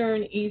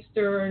Western,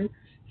 Eastern,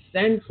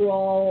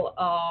 Central,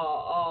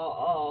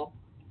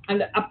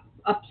 and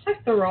a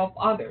plethora of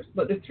others.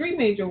 But the 3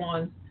 major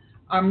ones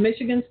are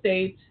Michigan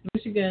State,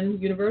 Michigan,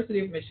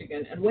 University of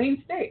Michigan, and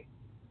Wayne State.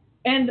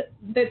 And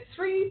the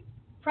 3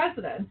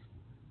 presidents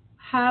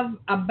have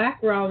a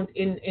background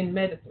in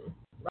medicine,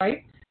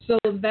 right? So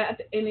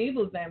that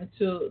enables them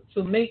to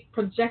make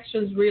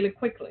projections really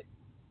quickly.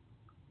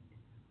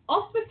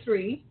 Of the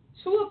 3,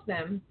 2 of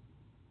them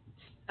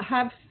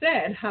have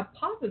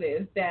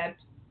posited that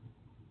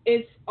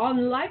it's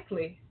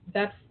unlikely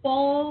that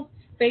fall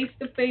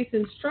face-to-face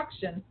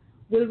instruction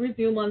will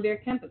resume on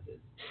their campuses.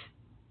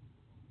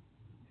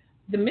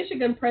 The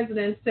Michigan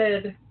president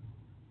said,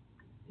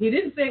 he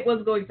didn't say it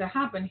was going to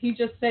happen, he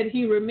just said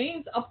he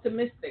remains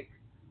optimistic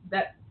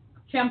that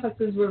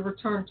campuses will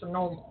return to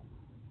normal.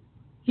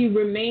 He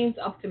remains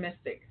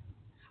optimistic.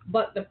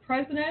 But the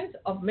president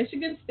of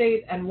Michigan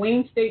State and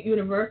Wayne State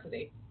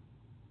University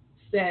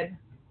said,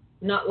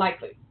 not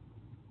likely.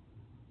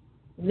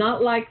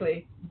 Not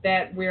likely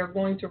that we're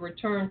going to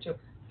return to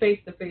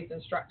face-to-face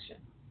instruction.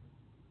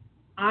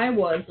 I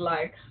was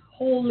like,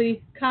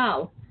 holy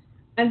cow.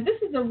 And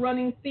this is a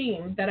running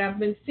theme that I've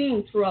been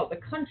seeing throughout the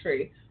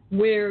country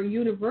where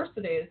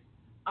universities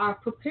are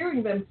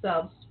preparing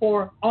themselves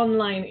for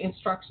online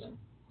instruction.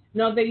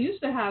 Now, they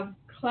used to have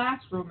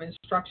classroom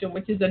instruction,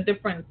 which is a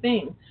different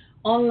thing.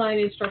 Online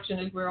instruction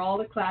is where all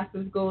the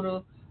classes go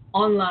to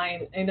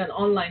online in an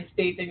online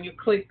state, and you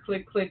click,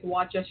 click, click,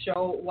 watch a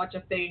show, watch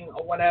a thing,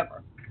 or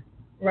whatever.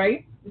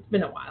 Right? It's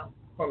been a while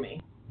for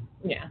me.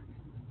 Yeah,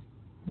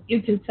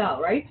 you can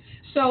tell, right?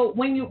 So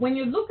when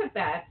you look at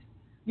that,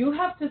 you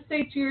have to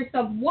say to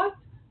yourself, what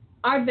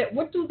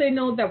do they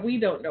know that we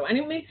don't know? And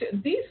it makes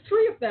these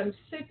three of them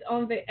sit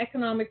on the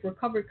Economic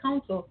Recovery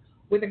Council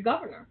with the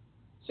governor.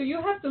 So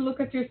you have to look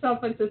at yourself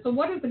and say, so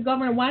why is the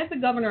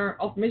governor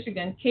of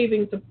Michigan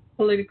caving to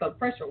political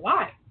pressure?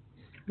 Why?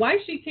 Why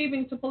is she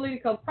caving to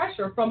political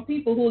pressure from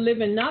people who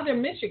live in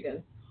northern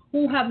Michigan,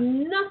 who have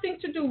nothing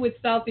to do with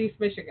southeast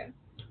Michigan,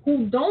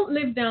 who don't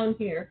live down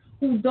here,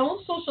 who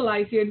don't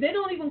socialize here? They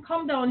don't even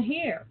come down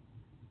here.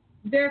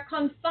 They're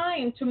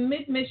confined to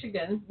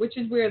mid-Michigan, which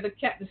is where the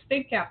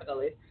state capital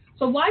is.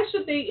 So why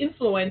should they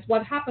influence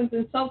what happens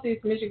in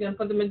southeast Michigan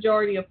for the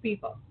majority of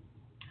people?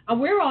 And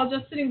we're all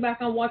just sitting back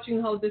and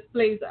watching how this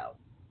plays out.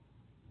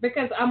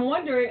 Because I'm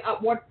wondering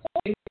at what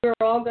point we're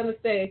all going to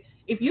say,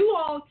 if you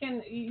all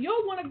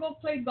want to go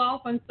play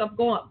golf and stuff,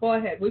 go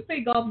ahead. We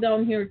play golf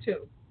down here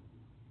too.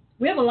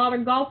 We have a lot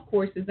of golf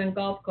courses and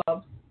golf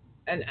clubs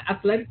and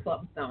athletic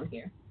clubs down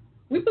here.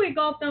 We play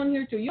golf down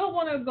here too. You all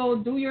want to go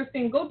do your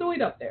thing, go do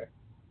it up there.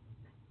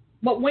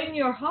 But when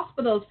your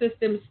hospital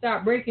systems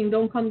start breaking,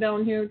 don't come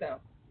down here though,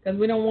 because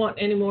we don't want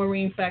any more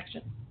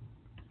reinfection,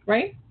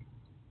 right?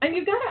 And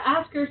you got to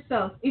ask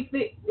yourself, if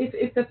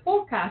the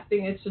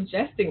forecasting is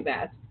suggesting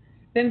that,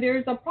 then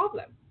there's a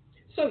problem.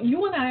 So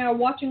you and I are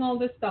watching all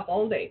this stuff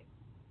all day,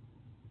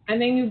 and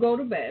then you go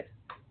to bed.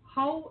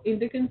 How in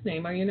Dickens'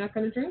 name are you not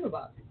going to dream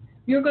about it?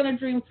 You're going to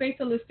dream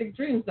fatalistic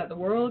dreams that the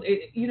world,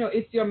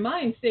 it's your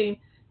mind saying,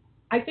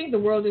 I think the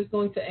world is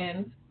going to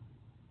end.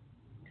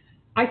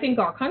 I think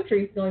our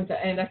country is going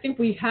to end. I think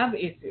we have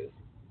issues.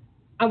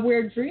 And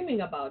we're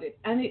dreaming about it.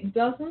 And it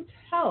doesn't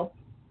help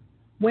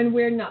when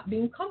we're not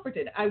being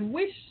comforted. I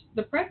wish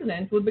the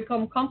president would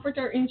become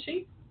comforter in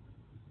chief.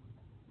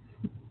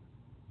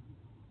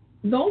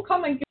 Don't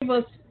come and give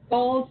us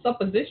false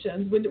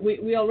suppositions.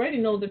 We already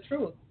know the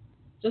truth.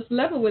 Just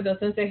level with us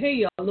and say, hey,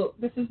 y'all, look,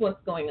 this is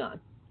what's going on.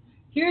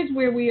 Here's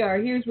where we are.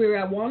 Here's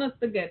where I want us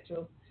to get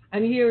to.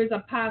 And here is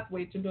a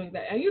pathway to doing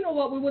that. And you know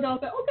what? We would all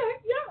say, okay,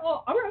 yeah,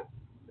 all right.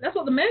 That's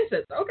what the man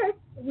says. Okay.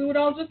 We would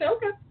all just say,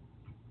 okay.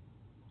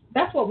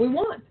 That's what we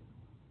want.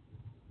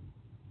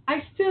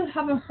 I still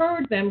haven't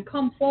heard them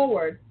come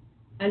forward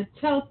and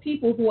tell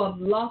people who have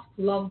lost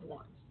loved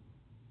ones.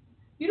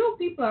 You know,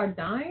 people are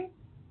dying.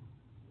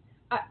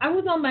 I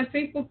was on my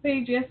Facebook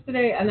page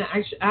yesterday, and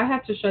I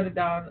had to shut it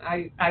down.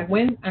 I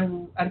went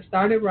and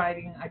started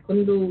writing. I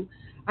couldn't do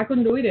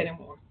it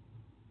anymore.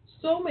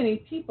 So many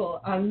people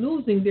are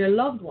losing their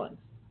loved ones.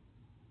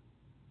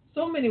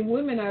 So many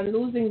women are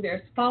losing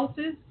their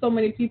spouses. So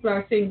many people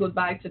are saying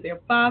goodbye to their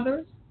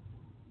fathers.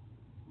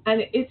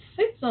 And it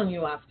sits on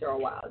you after a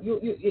while.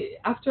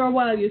 After a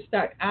while, you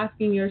start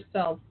asking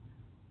yourself,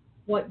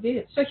 what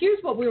did? So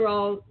here's what we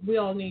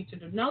all need to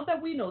do. Now that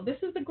we know this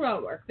is the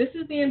groundwork, this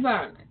is the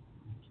environment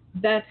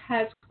that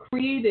has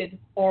created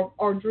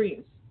our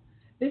dreams.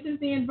 This is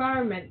the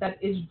environment that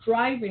is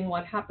driving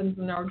what happens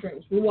in our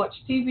dreams. We watch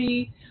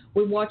TV.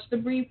 We watch the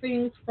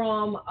briefings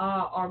from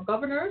our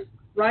governors,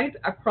 right,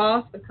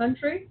 across the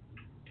country.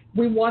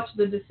 We watch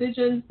the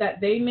decisions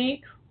that they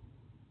make.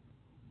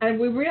 And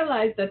we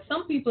realize that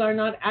some people are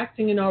not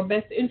acting in our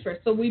best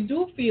interest. So we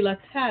do feel a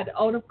tad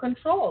out of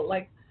control.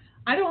 Like,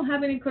 I don't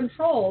have any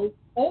control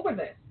over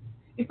this.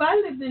 If I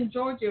lived in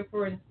Georgia,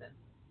 for instance,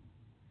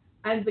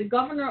 and the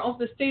governor of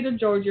the state of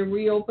Georgia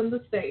reopened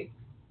the state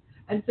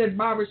and said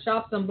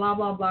barbershops and blah,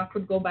 blah, blah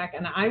could go back,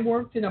 and I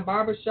worked in a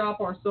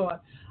barbershop or so on,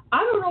 I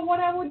don't know what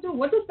I would do.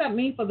 What does that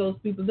mean for those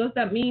people? Does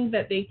that mean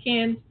that they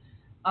can't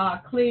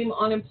claim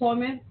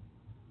unemployment?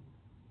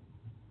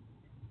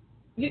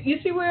 You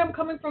see where I'm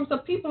coming from? So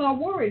people are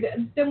worried.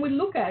 Then we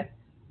look at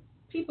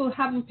people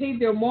haven't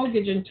paid their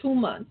mortgage in 2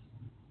 months.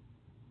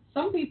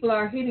 Some people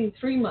are hitting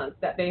 3 months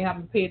that they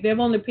haven't paid. They've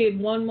only paid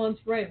 1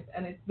 month's rent,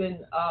 and it's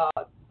been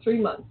 3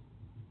 months.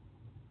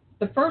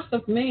 The 1st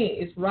of May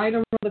is right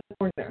around the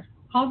corner.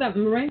 How that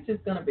rent is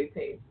going to be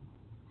paid.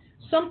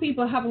 Some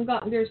people haven't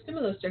gotten their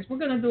stimulus checks. We're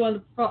going to do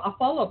a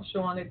follow-up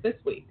show on it this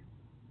week.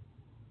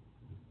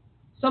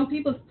 Some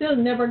people still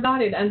never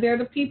got it, and they're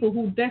the people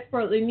who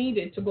desperately need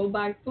it to go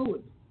buy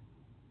food.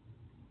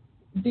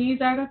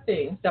 These are the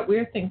things that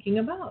we're thinking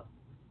about,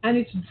 and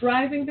it's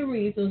driving the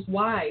reasons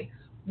why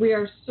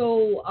we're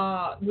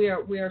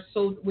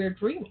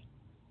dreaming.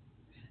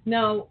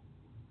 Now,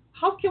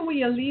 how can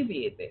we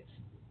alleviate this?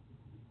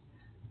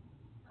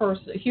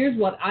 Here's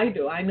what I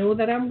do. I know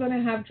that I'm going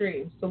to have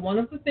dreams. So one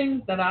of the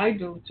things that I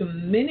do to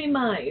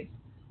minimize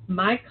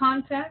my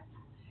contact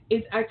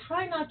is I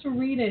try not to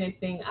read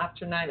anything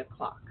after 9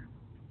 o'clock.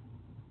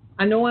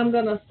 I know I'm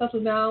going to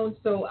settle down,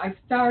 so I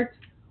start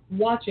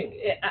watching.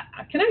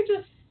 Can I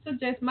just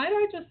suggest? Might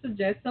I just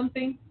suggest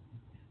something?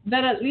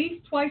 That at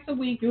least twice a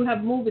week you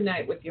have movie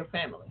night with your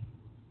family.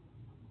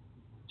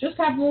 Just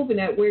have movie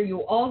night where you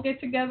all get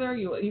together.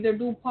 You either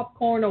do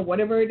popcorn or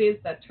whatever it is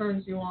that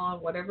turns you on,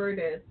 whatever it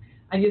is,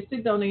 and you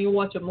sit down and you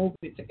watch a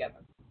movie together.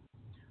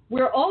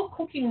 We're all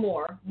cooking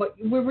more, but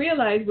we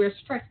realize we're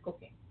stress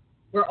cooking.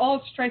 We're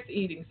all stress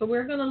eating, so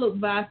we're going to look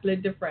vastly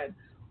different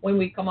when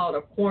we come out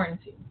of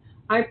quarantine.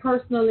 I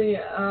personally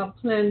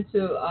plan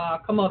to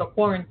come out of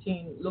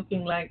quarantine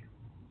looking like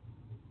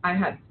I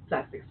had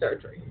plastic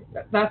surgery.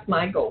 That's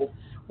my goal.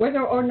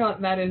 Whether or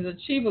not that is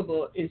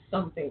achievable is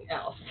something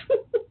else,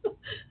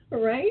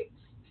 right?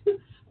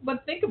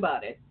 But think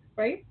about it,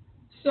 right?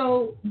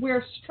 So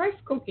we're stress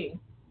cooking.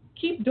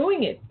 Keep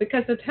doing it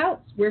because it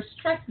helps. We're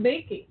stress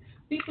baking.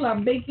 People are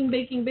baking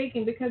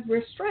because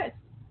we're stressed.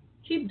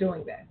 Keep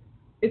doing that.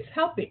 It's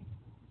helping.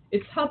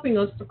 It's helping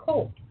us to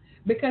cope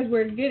because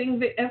we're getting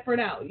the effort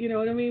out. You know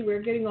what I mean?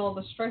 We're getting all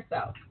the stress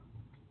out.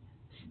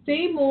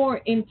 Stay more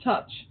in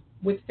touch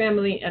with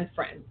family and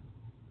friends.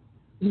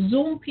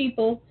 Zoom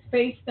people,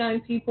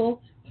 FaceTime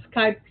people,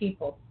 Skype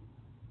people.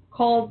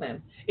 Call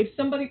them. If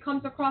somebody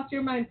comes across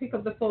your mind, pick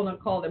up the phone and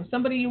call them.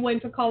 Somebody you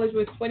went to college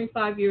with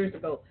 25 years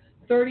ago,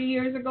 30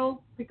 years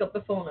ago, pick up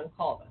the phone and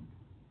call them.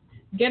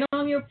 Get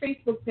on your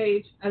Facebook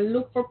page and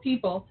look for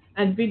people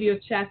and video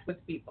chat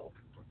with people.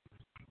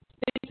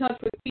 Stay in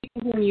touch with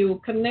people whom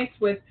you connect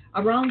with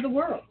around the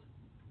world,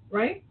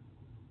 right?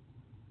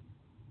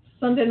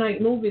 Sunday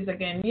night movies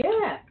again,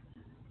 yeah.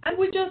 And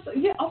we just,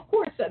 yeah, of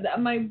course.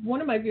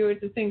 One of my viewers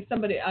is saying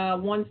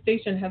one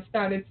station has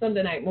started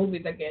Sunday night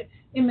movies again.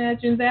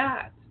 Imagine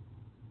that.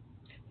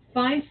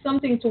 Find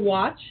something to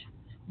watch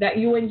that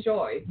you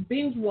enjoy.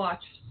 Binge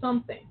watch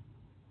something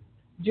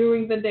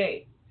during the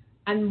day,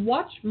 and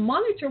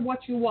monitor what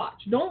you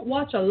watch. Don't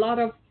watch a lot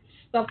of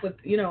stuff with,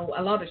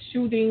 a lot of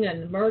shooting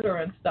and murder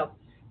and stuff,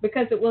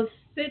 because it will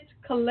sit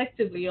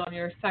collectively on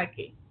your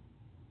psyche.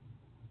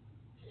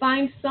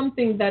 Find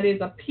something that is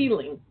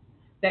appealing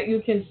that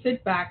you can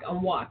sit back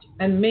and watch,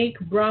 and make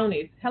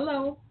brownies.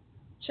 Hello?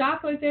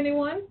 Chocolate,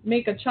 anyone?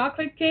 Make a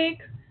chocolate cake,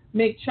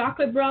 make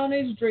chocolate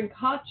brownies, drink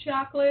hot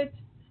chocolate,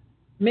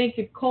 make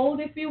it cold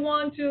if you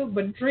want to,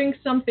 but drink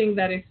something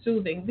that is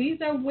soothing. These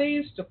are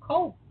ways to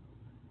cope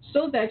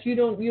so that you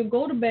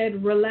go to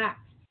bed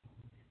relaxed.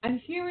 And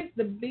here is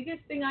the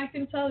biggest thing I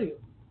can tell you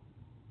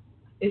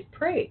is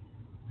pray.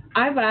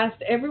 I've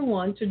asked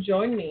everyone to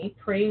join me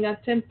praying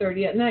at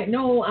 10:30 at night.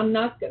 No,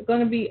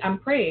 I'm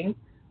praying.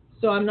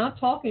 So I'm not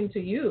talking to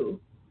you,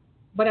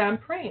 but I'm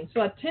praying.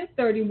 So at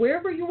 10:30,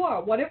 wherever you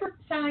are, whatever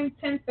time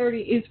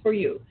 10:30 is for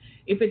you,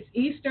 if it's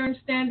Eastern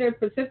Standard,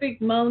 Pacific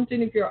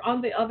Mountain, if you're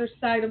on the other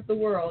side of the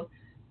world,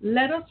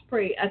 let us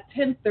pray at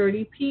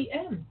 10:30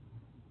 p.m.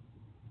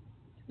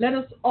 Let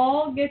us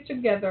all get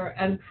together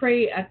and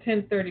pray at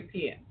 10:30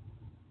 p.m.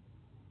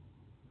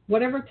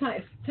 Whatever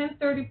time,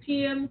 10:30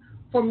 p.m.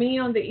 for me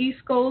on the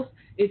East Coast,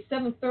 it's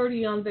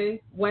 7:30 on the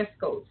West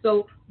Coast.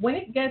 So when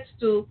it gets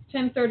to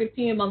 10:30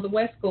 p.m. on the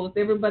West Coast,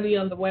 everybody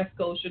on the West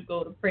Coast should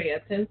go to pray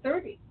at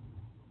 10:30.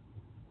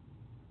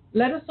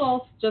 Let us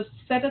all just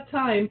set a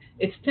time.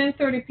 It's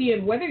 10:30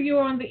 p.m. Whether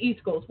you're on the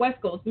East Coast,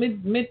 West Coast,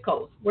 Mid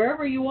Coast,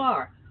 wherever you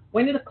are.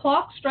 When the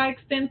clock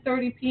strikes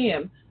 10:30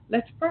 p.m.,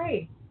 let's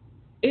pray.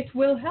 It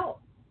will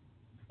help.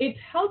 It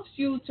helps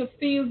you to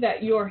feel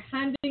that you're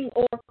handing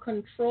over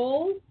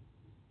control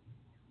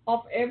of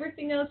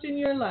everything else in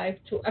your life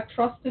to a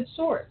trusted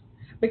source.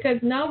 Because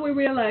now we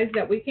realize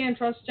that we can't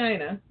trust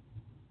China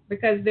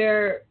because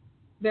they're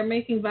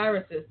making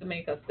viruses to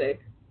make us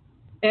sick.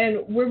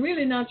 And we're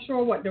really not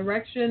sure what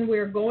direction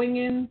we're going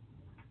in.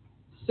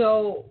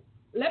 So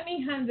let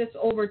me hand this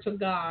over to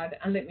God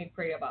and let me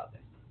pray about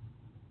this.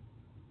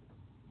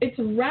 It's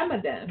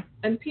Ramadan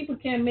and people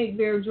can't make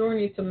their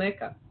journey to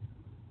Mecca.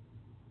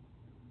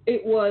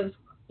 It was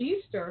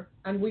Easter,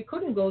 and we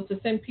couldn't go to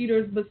St.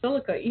 Peter's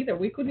Basilica either.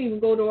 We couldn't even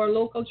go to our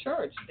local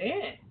church.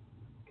 Dang.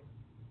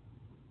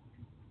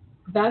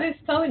 That is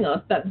telling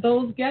us that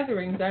those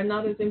gatherings are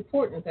not as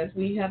important as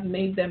we have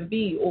made them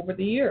be over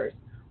the years.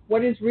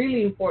 What is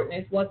really important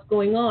is what's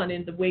going on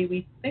in the way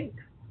we think,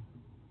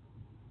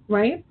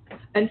 right?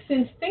 And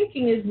since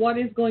thinking is what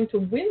is going to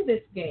win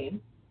this game,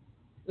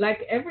 like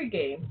every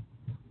game,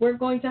 we're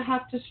going to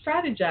have to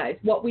strategize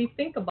what we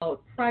think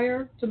about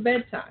prior to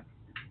bedtime.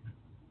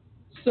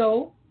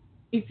 So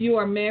if you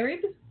are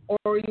married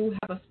or you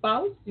have a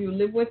spouse, you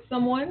live with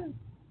someone,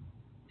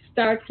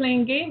 start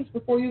playing games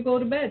before you go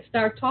to bed.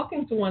 Start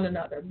talking to one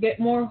another. Get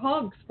more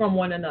hugs from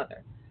one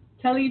another.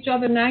 Tell each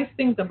other nice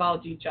things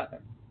about each other.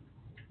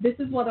 This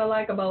is what I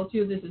like about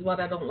you. This is what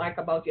I don't like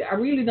about you. I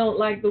really don't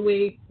like the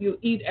way you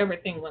eat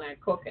everything when I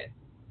cook it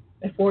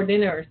before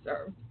dinner is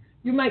served.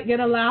 You might get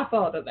a laugh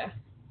out of that.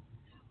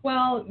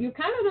 Well, you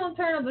kind of don't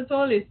turn up the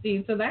toilet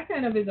seat, so that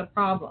kind of is a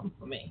problem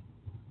for me.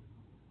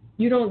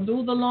 You don't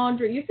do the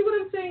laundry. You see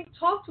what I'm saying?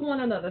 Talk to one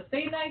another.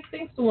 Say nice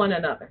things to one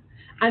another.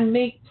 And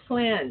make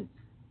plans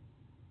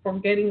for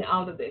getting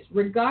out of this.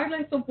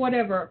 Regardless of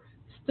whatever,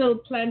 still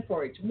plan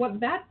for it. What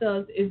that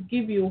does is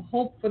give you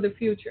hope for the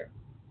future.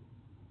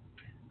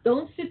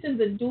 Don't sit in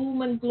the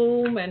doom and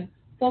gloom and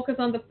focus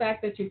on the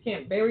fact that you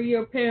can't bury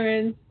your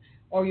parents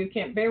or you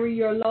can't bury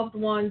your loved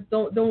ones.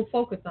 Don't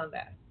focus on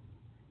that.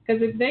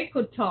 Because if they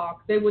could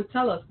talk, they would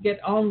tell us,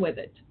 get on with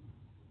it.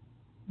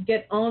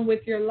 Get on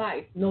with your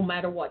life, no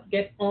matter what.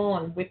 Get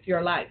on with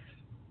your life.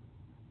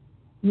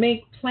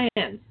 Make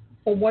plans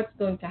for what's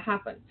going to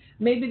happen.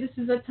 Maybe this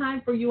is a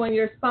time for you and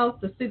your spouse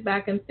to sit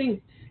back and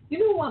think, you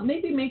know what,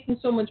 maybe making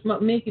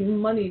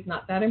money is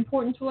not that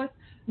important to us.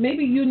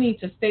 Maybe you need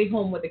to stay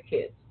home with the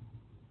kids.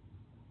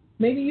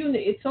 Maybe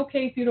it's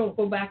okay if you don't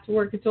go back to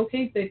work. It's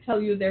okay if they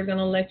tell you they're going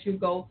to let you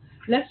go.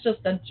 Let's just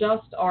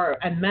adjust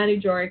and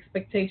manage our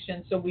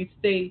expectations so we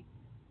stay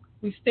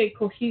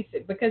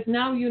cohesive, because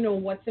now you know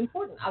what's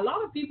important. A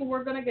lot of people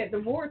were going to get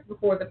divorced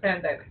before the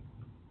pandemic.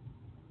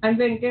 And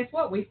then guess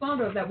what? We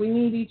found out that we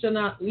need each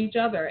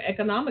other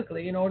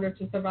economically in order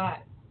to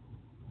survive.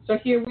 So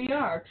here we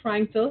are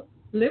trying to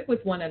live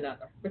with one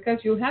another because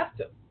you have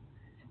to.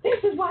 This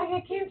is why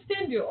I can't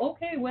stand you.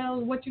 Okay, well,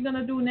 what you going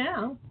to do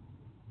now?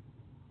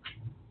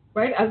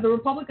 Right? As the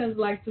Republicans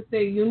like to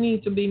say, you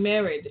need to be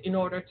married in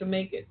order to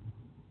make it.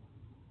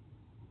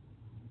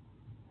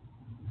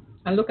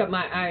 And look at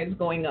my eyes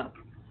going up.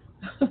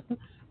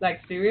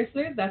 Like,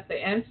 seriously? That's the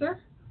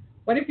answer?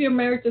 What if you're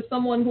married to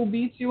someone who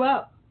beats you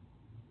up?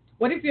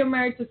 What if you're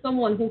married to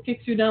someone who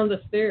kicks you down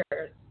the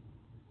stairs?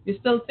 You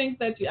still think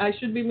that I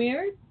should be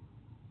married?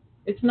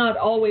 It's not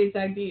always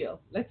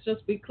ideal. Let's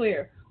just be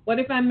clear. What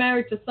if I'm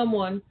married to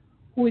someone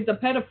who is a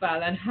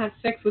pedophile and has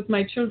sex with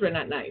my children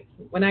at night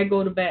when I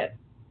go to bed?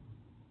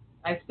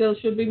 I still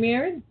should be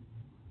married?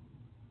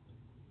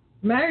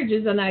 Marriage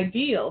is an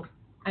ideal,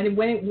 and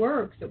when it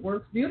works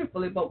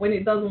beautifully. But when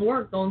it doesn't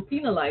work, don't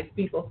penalize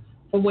people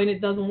for when it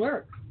doesn't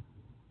work.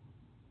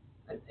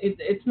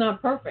 It's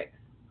not perfect,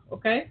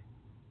 okay?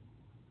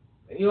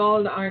 You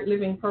all aren't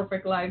living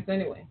perfect lives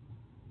anyway.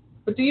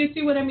 But do you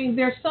see what I mean?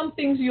 There's some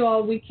things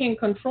we can't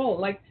control.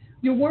 Like,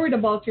 you're worried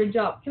about your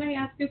job. Can I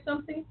ask you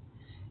something?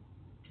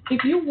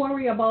 If you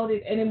worry about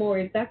it anymore,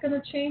 is that going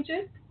to change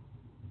it?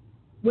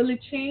 Will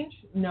it change?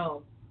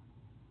 No.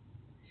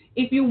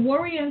 If you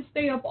worry and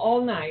stay up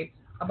all night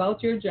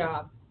about your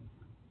job,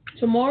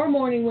 tomorrow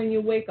morning when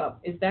you wake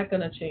up, is that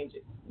going to change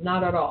it?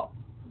 Not at all.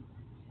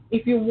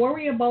 If you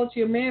worry about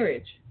your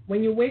marriage,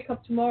 when you wake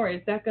up tomorrow,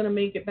 is that going to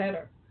make it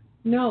better?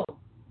 No.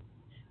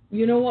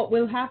 You know what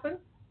will happen?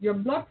 Your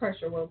blood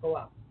pressure will go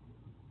up,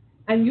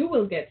 and you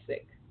will get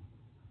sick.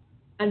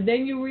 And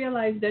then you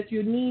realize that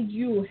you need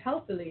you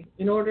healthily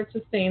in order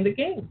to stay in the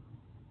game.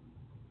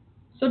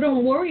 So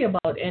don't worry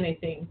about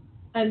anything,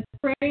 and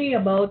pray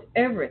about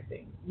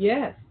everything.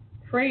 Yes,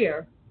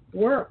 prayer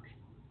works.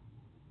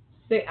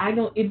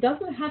 It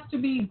doesn't have to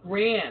be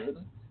grand.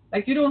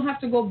 Like, you don't have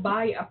to go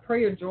buy a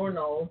prayer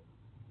journal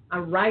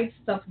and write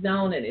stuff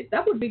down in it.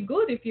 That would be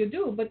good if you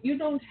do, but you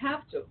don't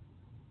have to.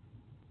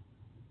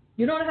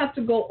 You don't have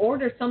to go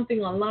order something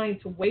online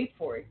to wait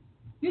for it.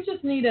 You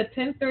just need at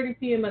 10:30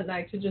 p.m. at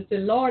night to just say,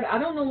 Lord, I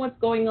don't know what's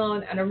going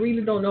on, and I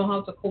really don't know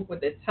how to cope with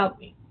this. Help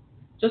me.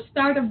 Just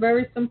start a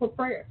very simple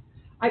prayer.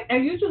 I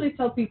usually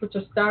tell people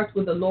to start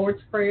with the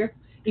Lord's Prayer.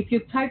 If you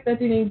type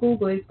that in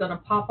Google, it's going to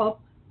pop up,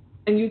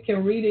 and you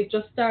can read it.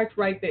 Just start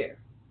right there.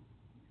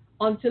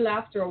 Until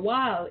after a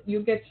while,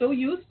 you get so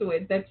used to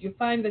it that you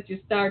find that you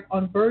start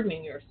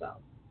unburdening yourself.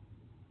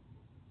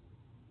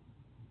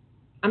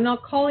 I'm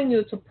not calling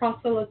you to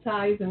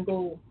proselytize and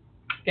go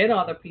get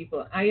other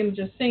people. I am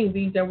just saying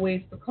these are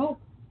ways to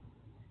cope.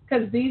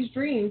 Because these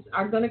dreams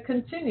are going to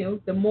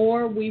continue the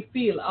more we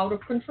feel out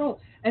of control,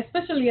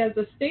 especially as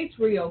the states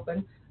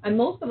reopen. And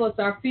most of us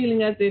are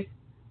feeling as if,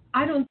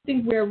 I don't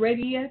think we're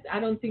ready yet. I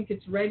don't think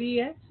it's ready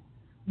yet.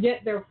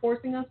 Yet they're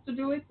forcing us to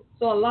do it.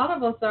 So a lot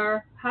of us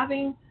are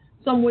having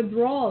some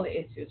withdrawal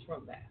issues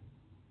from that.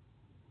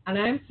 And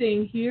I'm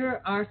saying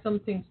here are some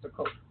things to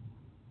cope.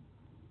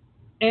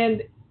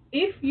 And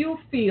if you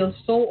feel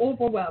so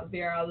overwhelmed,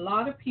 there are a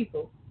lot of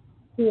people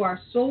who are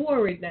so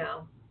worried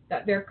now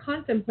that they're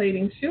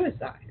contemplating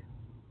suicide.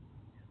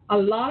 A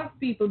lot of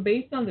people,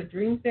 based on the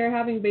dreams they're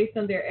having, based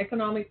on their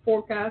economic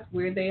forecast,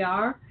 where they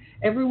are,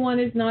 everyone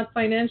is not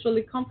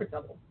financially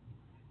comfortable.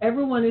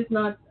 Everyone is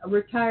not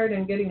retired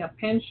and getting a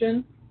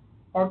pension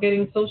or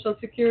getting Social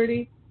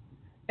Security.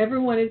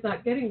 Everyone is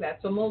not getting that.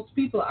 So most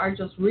people are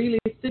just really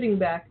sitting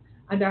back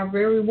and are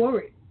very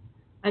worried.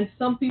 And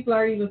some people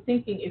are even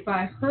thinking, if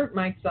I hurt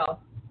myself,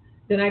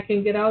 then I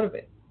can get out of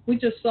it. We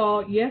just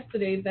saw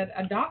yesterday that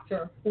a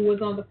doctor who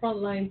was on the front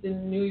lines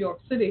in New York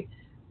City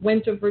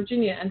went to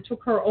Virginia and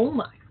took her own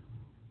life.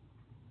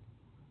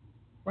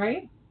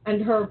 Right?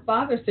 And her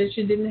father said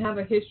she didn't have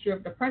a history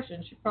of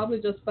depression. She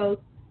probably just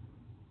felt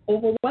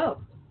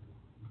overwhelmed.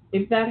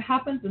 If that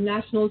happens, the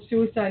National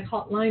Suicide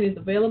Hotline is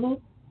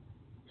available.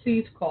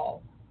 Please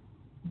call.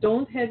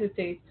 Don't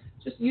hesitate.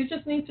 You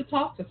just need to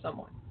talk to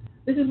someone.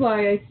 This is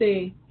why I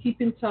say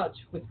keep in touch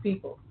with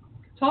people.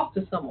 Talk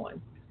to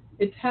someone.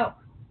 It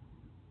helps.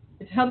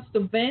 It helps to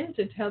vent.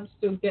 It helps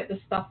to get the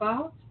stuff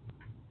out.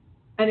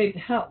 And it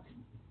helps.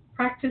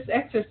 Practice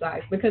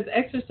exercise, because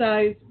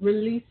exercise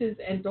releases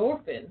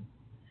endorphins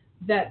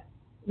that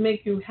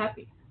make you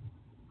happy.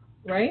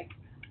 right?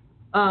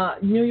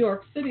 New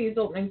York City is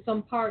opening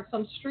some parts,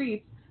 some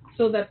streets,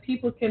 so that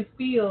people can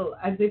feel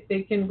as if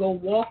they can go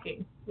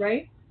walking,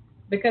 right?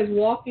 Because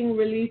walking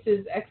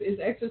is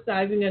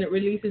exercising and it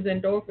releases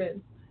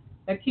endorphins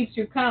that keeps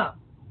you calm.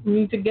 You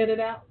need to get it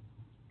out.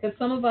 Because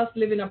some of us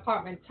live in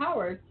apartment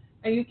towers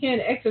and you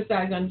can't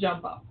exercise and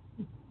jump up.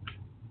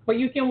 But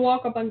you can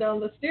walk up and down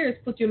the stairs,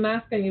 put your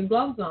mask and your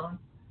gloves on,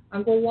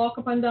 and go walk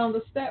up and down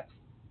the steps,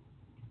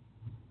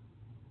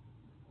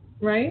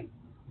 right?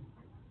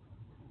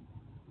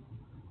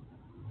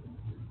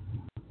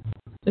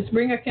 Just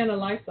bring a can of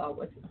Lysol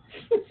with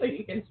you so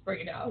you can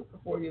spray it out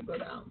before you go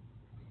down,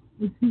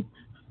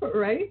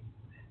 right?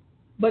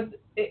 But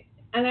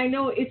and I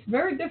know it's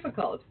very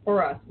difficult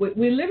for us.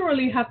 We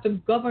literally have to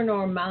govern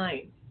our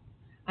minds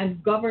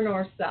and govern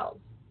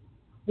ourselves.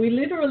 We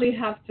literally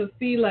have to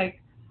feel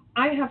like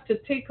I have to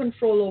take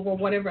control over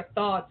whatever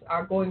thoughts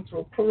are going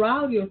through.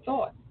 Corral your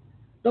thoughts.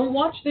 Don't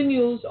watch the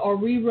news or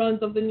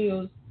reruns of the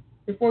news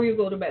before you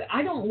go to bed.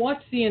 I don't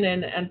watch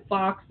CNN and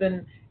Fox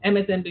and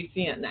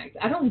MSNBC at night.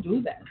 I don't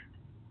do that.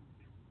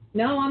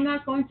 No, I'm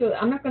not going to.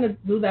 I'm not going to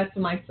do that to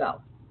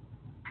myself.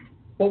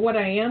 But what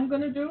I am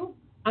going to do,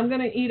 I'm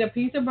going to eat a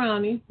piece of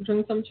brownie,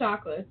 drink some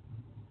chocolate,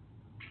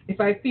 if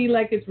I feel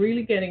like it's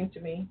really getting to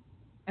me,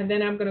 and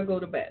then I'm going to go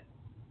to bed.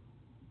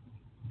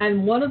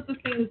 And one of the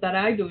things that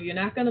I do, you're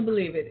not going to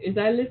believe it, is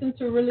I listen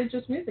to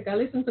religious music. I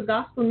listen to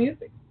gospel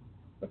music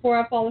before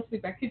I fall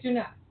asleep. I kid you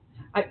not.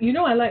 I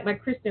like my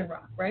Christian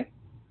rock, right?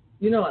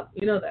 You know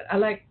that. I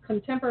like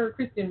contemporary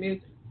Christian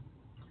music.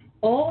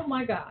 Oh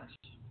my gosh.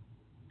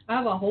 I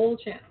have a whole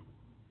channel.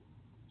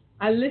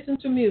 I listen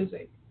to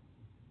music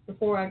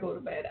before I go to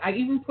bed. I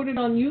even put it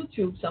on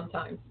YouTube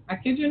sometimes. I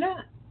kid you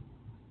not.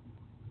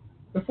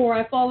 Before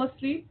I fall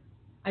asleep,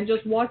 I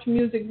just watch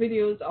music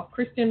videos of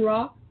Christian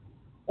rock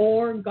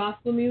or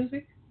gospel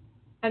music,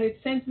 and it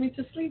sends me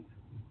to sleep.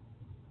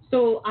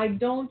 So I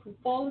don't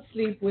fall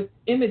asleep with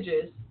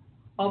images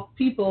of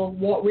people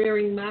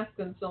wearing masks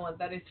and so on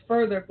that is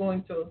further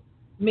going to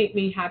make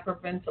me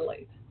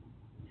hyperventilate.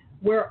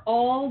 We're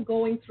all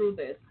going through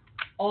this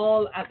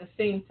all at the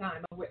same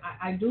time.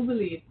 I do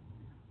believe,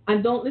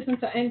 and don't listen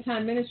to end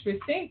time ministries.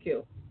 Thank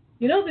you.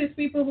 You know these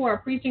people who are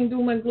preaching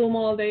doom and gloom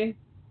all day,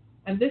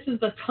 and this is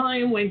the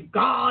time when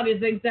God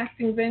is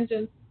exacting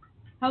vengeance.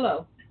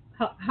 Hello.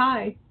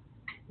 Hi.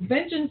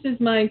 Vengeance is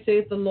mine,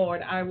 saith the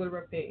Lord, I will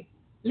repay.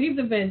 Leave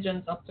the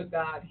vengeance up to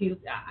God.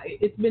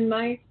 It's been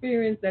my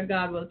experience that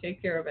God will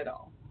take care of it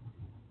all.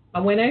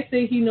 And when I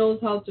say he knows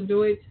how to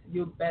do it,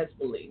 you best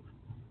believe.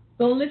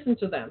 Don't listen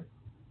to them.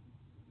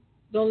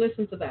 Don't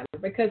listen to them,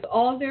 because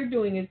all they're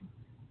doing is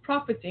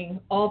profiting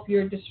off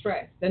your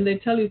distress. Then they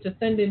tell you to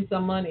send in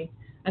some money,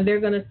 and they're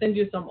going to send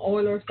you some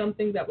oil or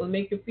something that will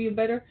make you feel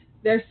better.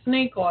 They're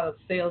snake oil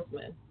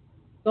salesmen.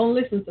 Don't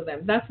listen to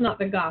them. That's not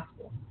the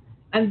gospel.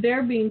 And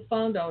they're being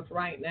found out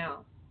right now.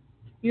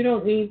 You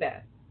don't need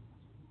that.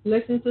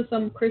 Listen to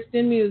some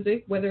Christian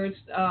music, whether it's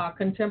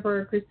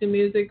contemporary Christian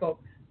music or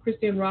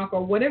Christian rock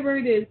or whatever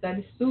it is that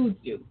soothes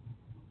you.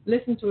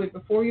 Listen to it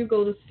before you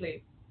go to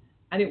sleep,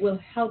 and it will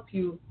help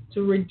you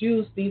to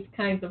reduce these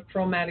kinds of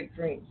traumatic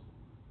dreams.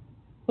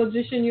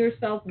 Position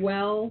yourself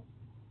well.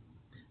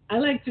 I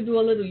like to do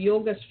a little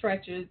yoga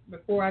stretches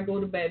before I go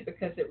to bed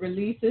because it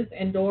releases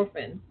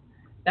endorphins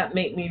that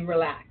make me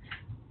relax.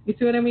 You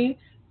see what I mean?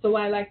 So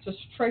I like to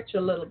stretch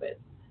a little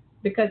bit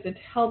because it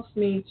helps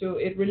me to,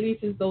 it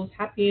releases those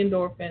happy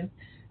endorphins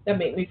that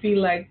make me feel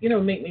like,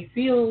 make me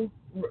feel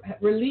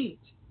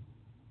relieved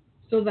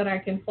so that I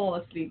can fall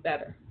asleep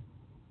better.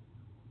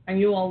 And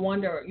you all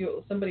wonder,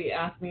 somebody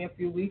asked me a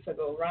few weeks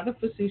ago, rather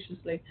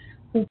facetiously,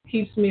 who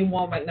keeps me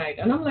warm at night?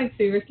 And I'm like,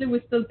 seriously,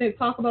 we still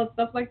talk about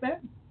stuff like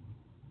that?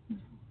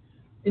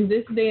 In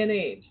this day and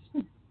age,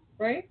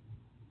 right?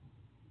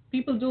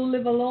 People do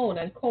live alone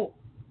and cope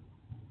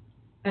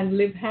and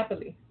live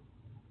happily,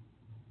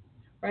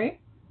 right?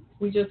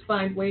 We just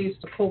find ways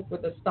to cope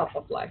with the stuff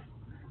of life,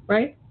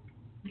 right?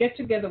 Get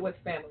together with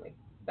family.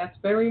 That's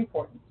very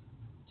important.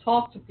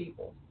 Talk to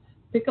people.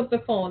 Pick up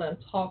the phone and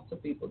talk to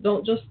people.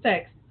 Don't just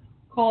text.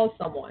 Call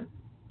someone.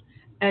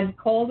 And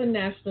call the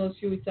National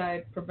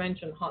Suicide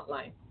Prevention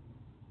Hotline.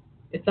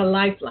 It's a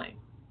lifeline.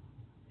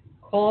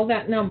 Call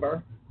that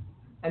number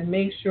and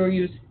make sure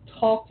you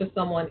talk to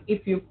someone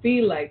if you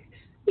feel like,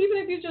 even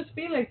if you just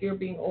feel like you're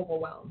being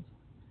overwhelmed.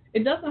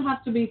 It doesn't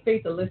have to be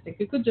fatalistic.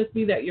 It could just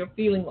be that you're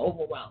feeling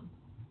overwhelmed,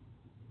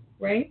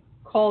 right?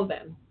 Call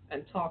them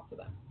and talk to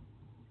them.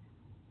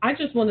 I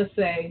just want to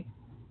say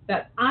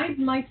that I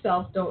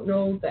myself don't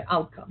know the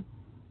outcome.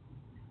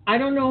 I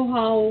don't know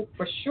how,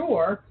 for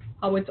sure,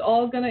 how it's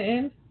all going to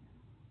end,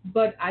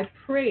 but I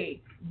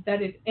pray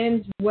that it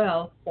ends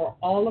well for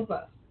all of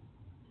us.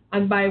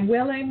 And by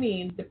well, I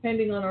mean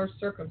depending on our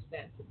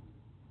circumstances.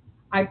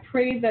 I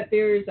pray that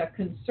there is a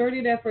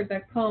concerted effort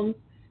that comes,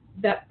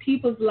 that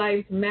people's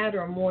lives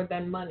matter more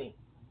than money,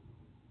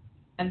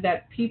 and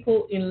that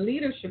people in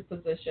leadership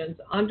positions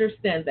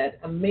understand that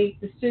and make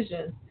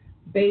decisions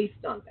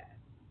based on that.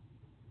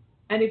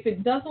 And if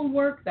it doesn't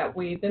work that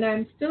way, then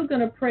I'm still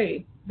going to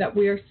pray that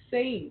we are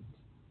saved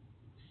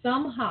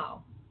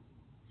somehow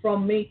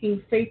from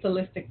making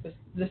fatalistic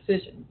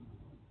decisions.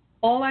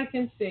 All I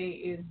can say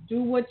is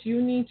do what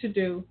you need to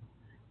do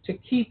to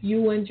keep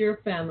you and your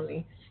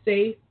family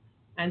safe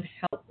and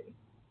healthy.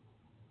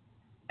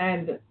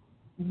 And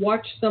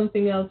watch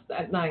something else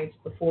at night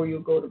before you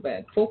go to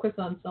bed. Focus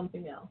on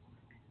something else.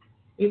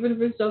 Even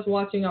if it's just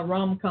watching a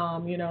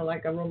rom-com,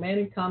 like a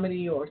romantic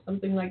comedy or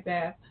something like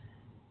that,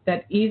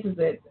 that eases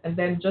it. And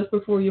then just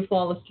before you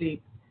fall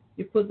asleep,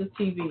 you put the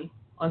TV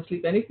on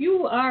sleep. And if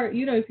you are,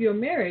 if you're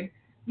married,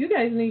 you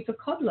guys need to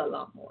cuddle a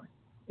lot more.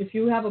 If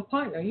you have a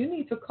partner, you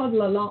need to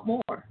cuddle a lot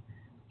more.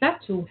 That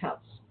too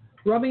helps.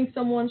 Rubbing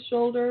someone's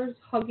shoulders,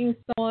 hugging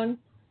someone,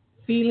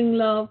 feeling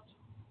loved,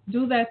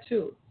 do that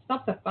too.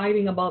 Stop the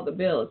fighting about the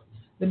bills.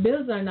 The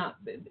bills are not,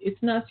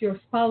 it's not your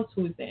spouse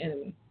who is the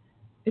enemy.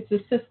 It's the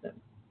system.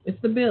 It's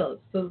the bills.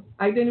 So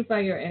identify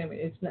your enemy.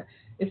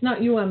 It's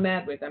not you I'm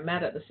mad with. I'm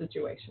mad at the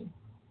situation.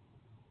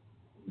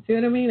 See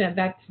what I mean? And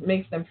that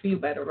makes them feel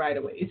better right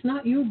away. It's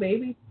not you,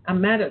 baby. I'm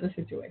mad at the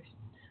situation.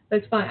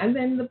 That's fine. And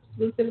then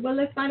we'll say, well,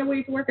 let's find a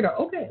way to work it out.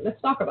 Okay,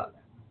 let's talk about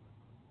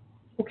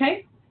that.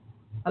 Okay?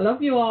 I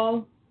love you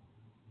all.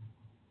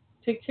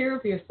 Take care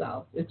of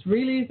yourself. It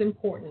really is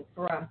important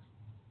for us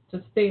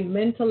to stay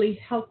mentally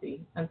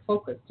healthy and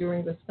focused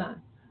during this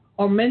time.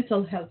 Our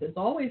mental health is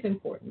always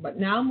important, but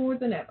now more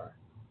than ever,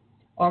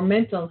 our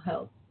mental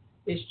health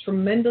is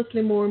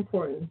tremendously more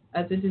important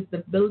as it is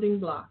the building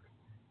block,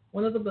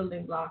 one of the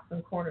building blocks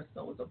and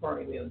cornerstones of our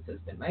immune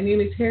system. My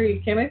name is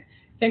Harriet Kemek.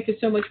 Thank you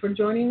so much for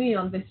joining me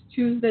on this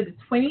Tuesday, the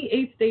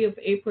 28th day of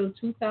April,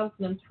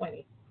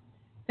 2020.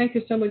 Thank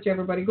you so much,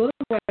 everybody. Go to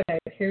the website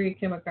at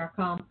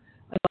harrietkemek.com,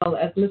 as well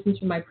as listen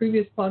to my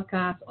previous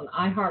podcast on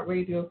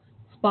iHeartRadio,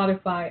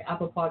 Spotify,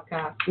 Apple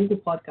Podcasts, Google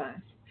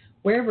Podcasts,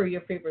 wherever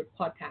your favorite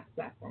podcast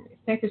platform is.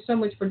 Thank you so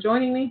much for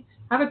joining me.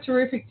 Have a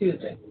terrific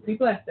Tuesday. Be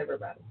blessed,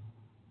 everybody.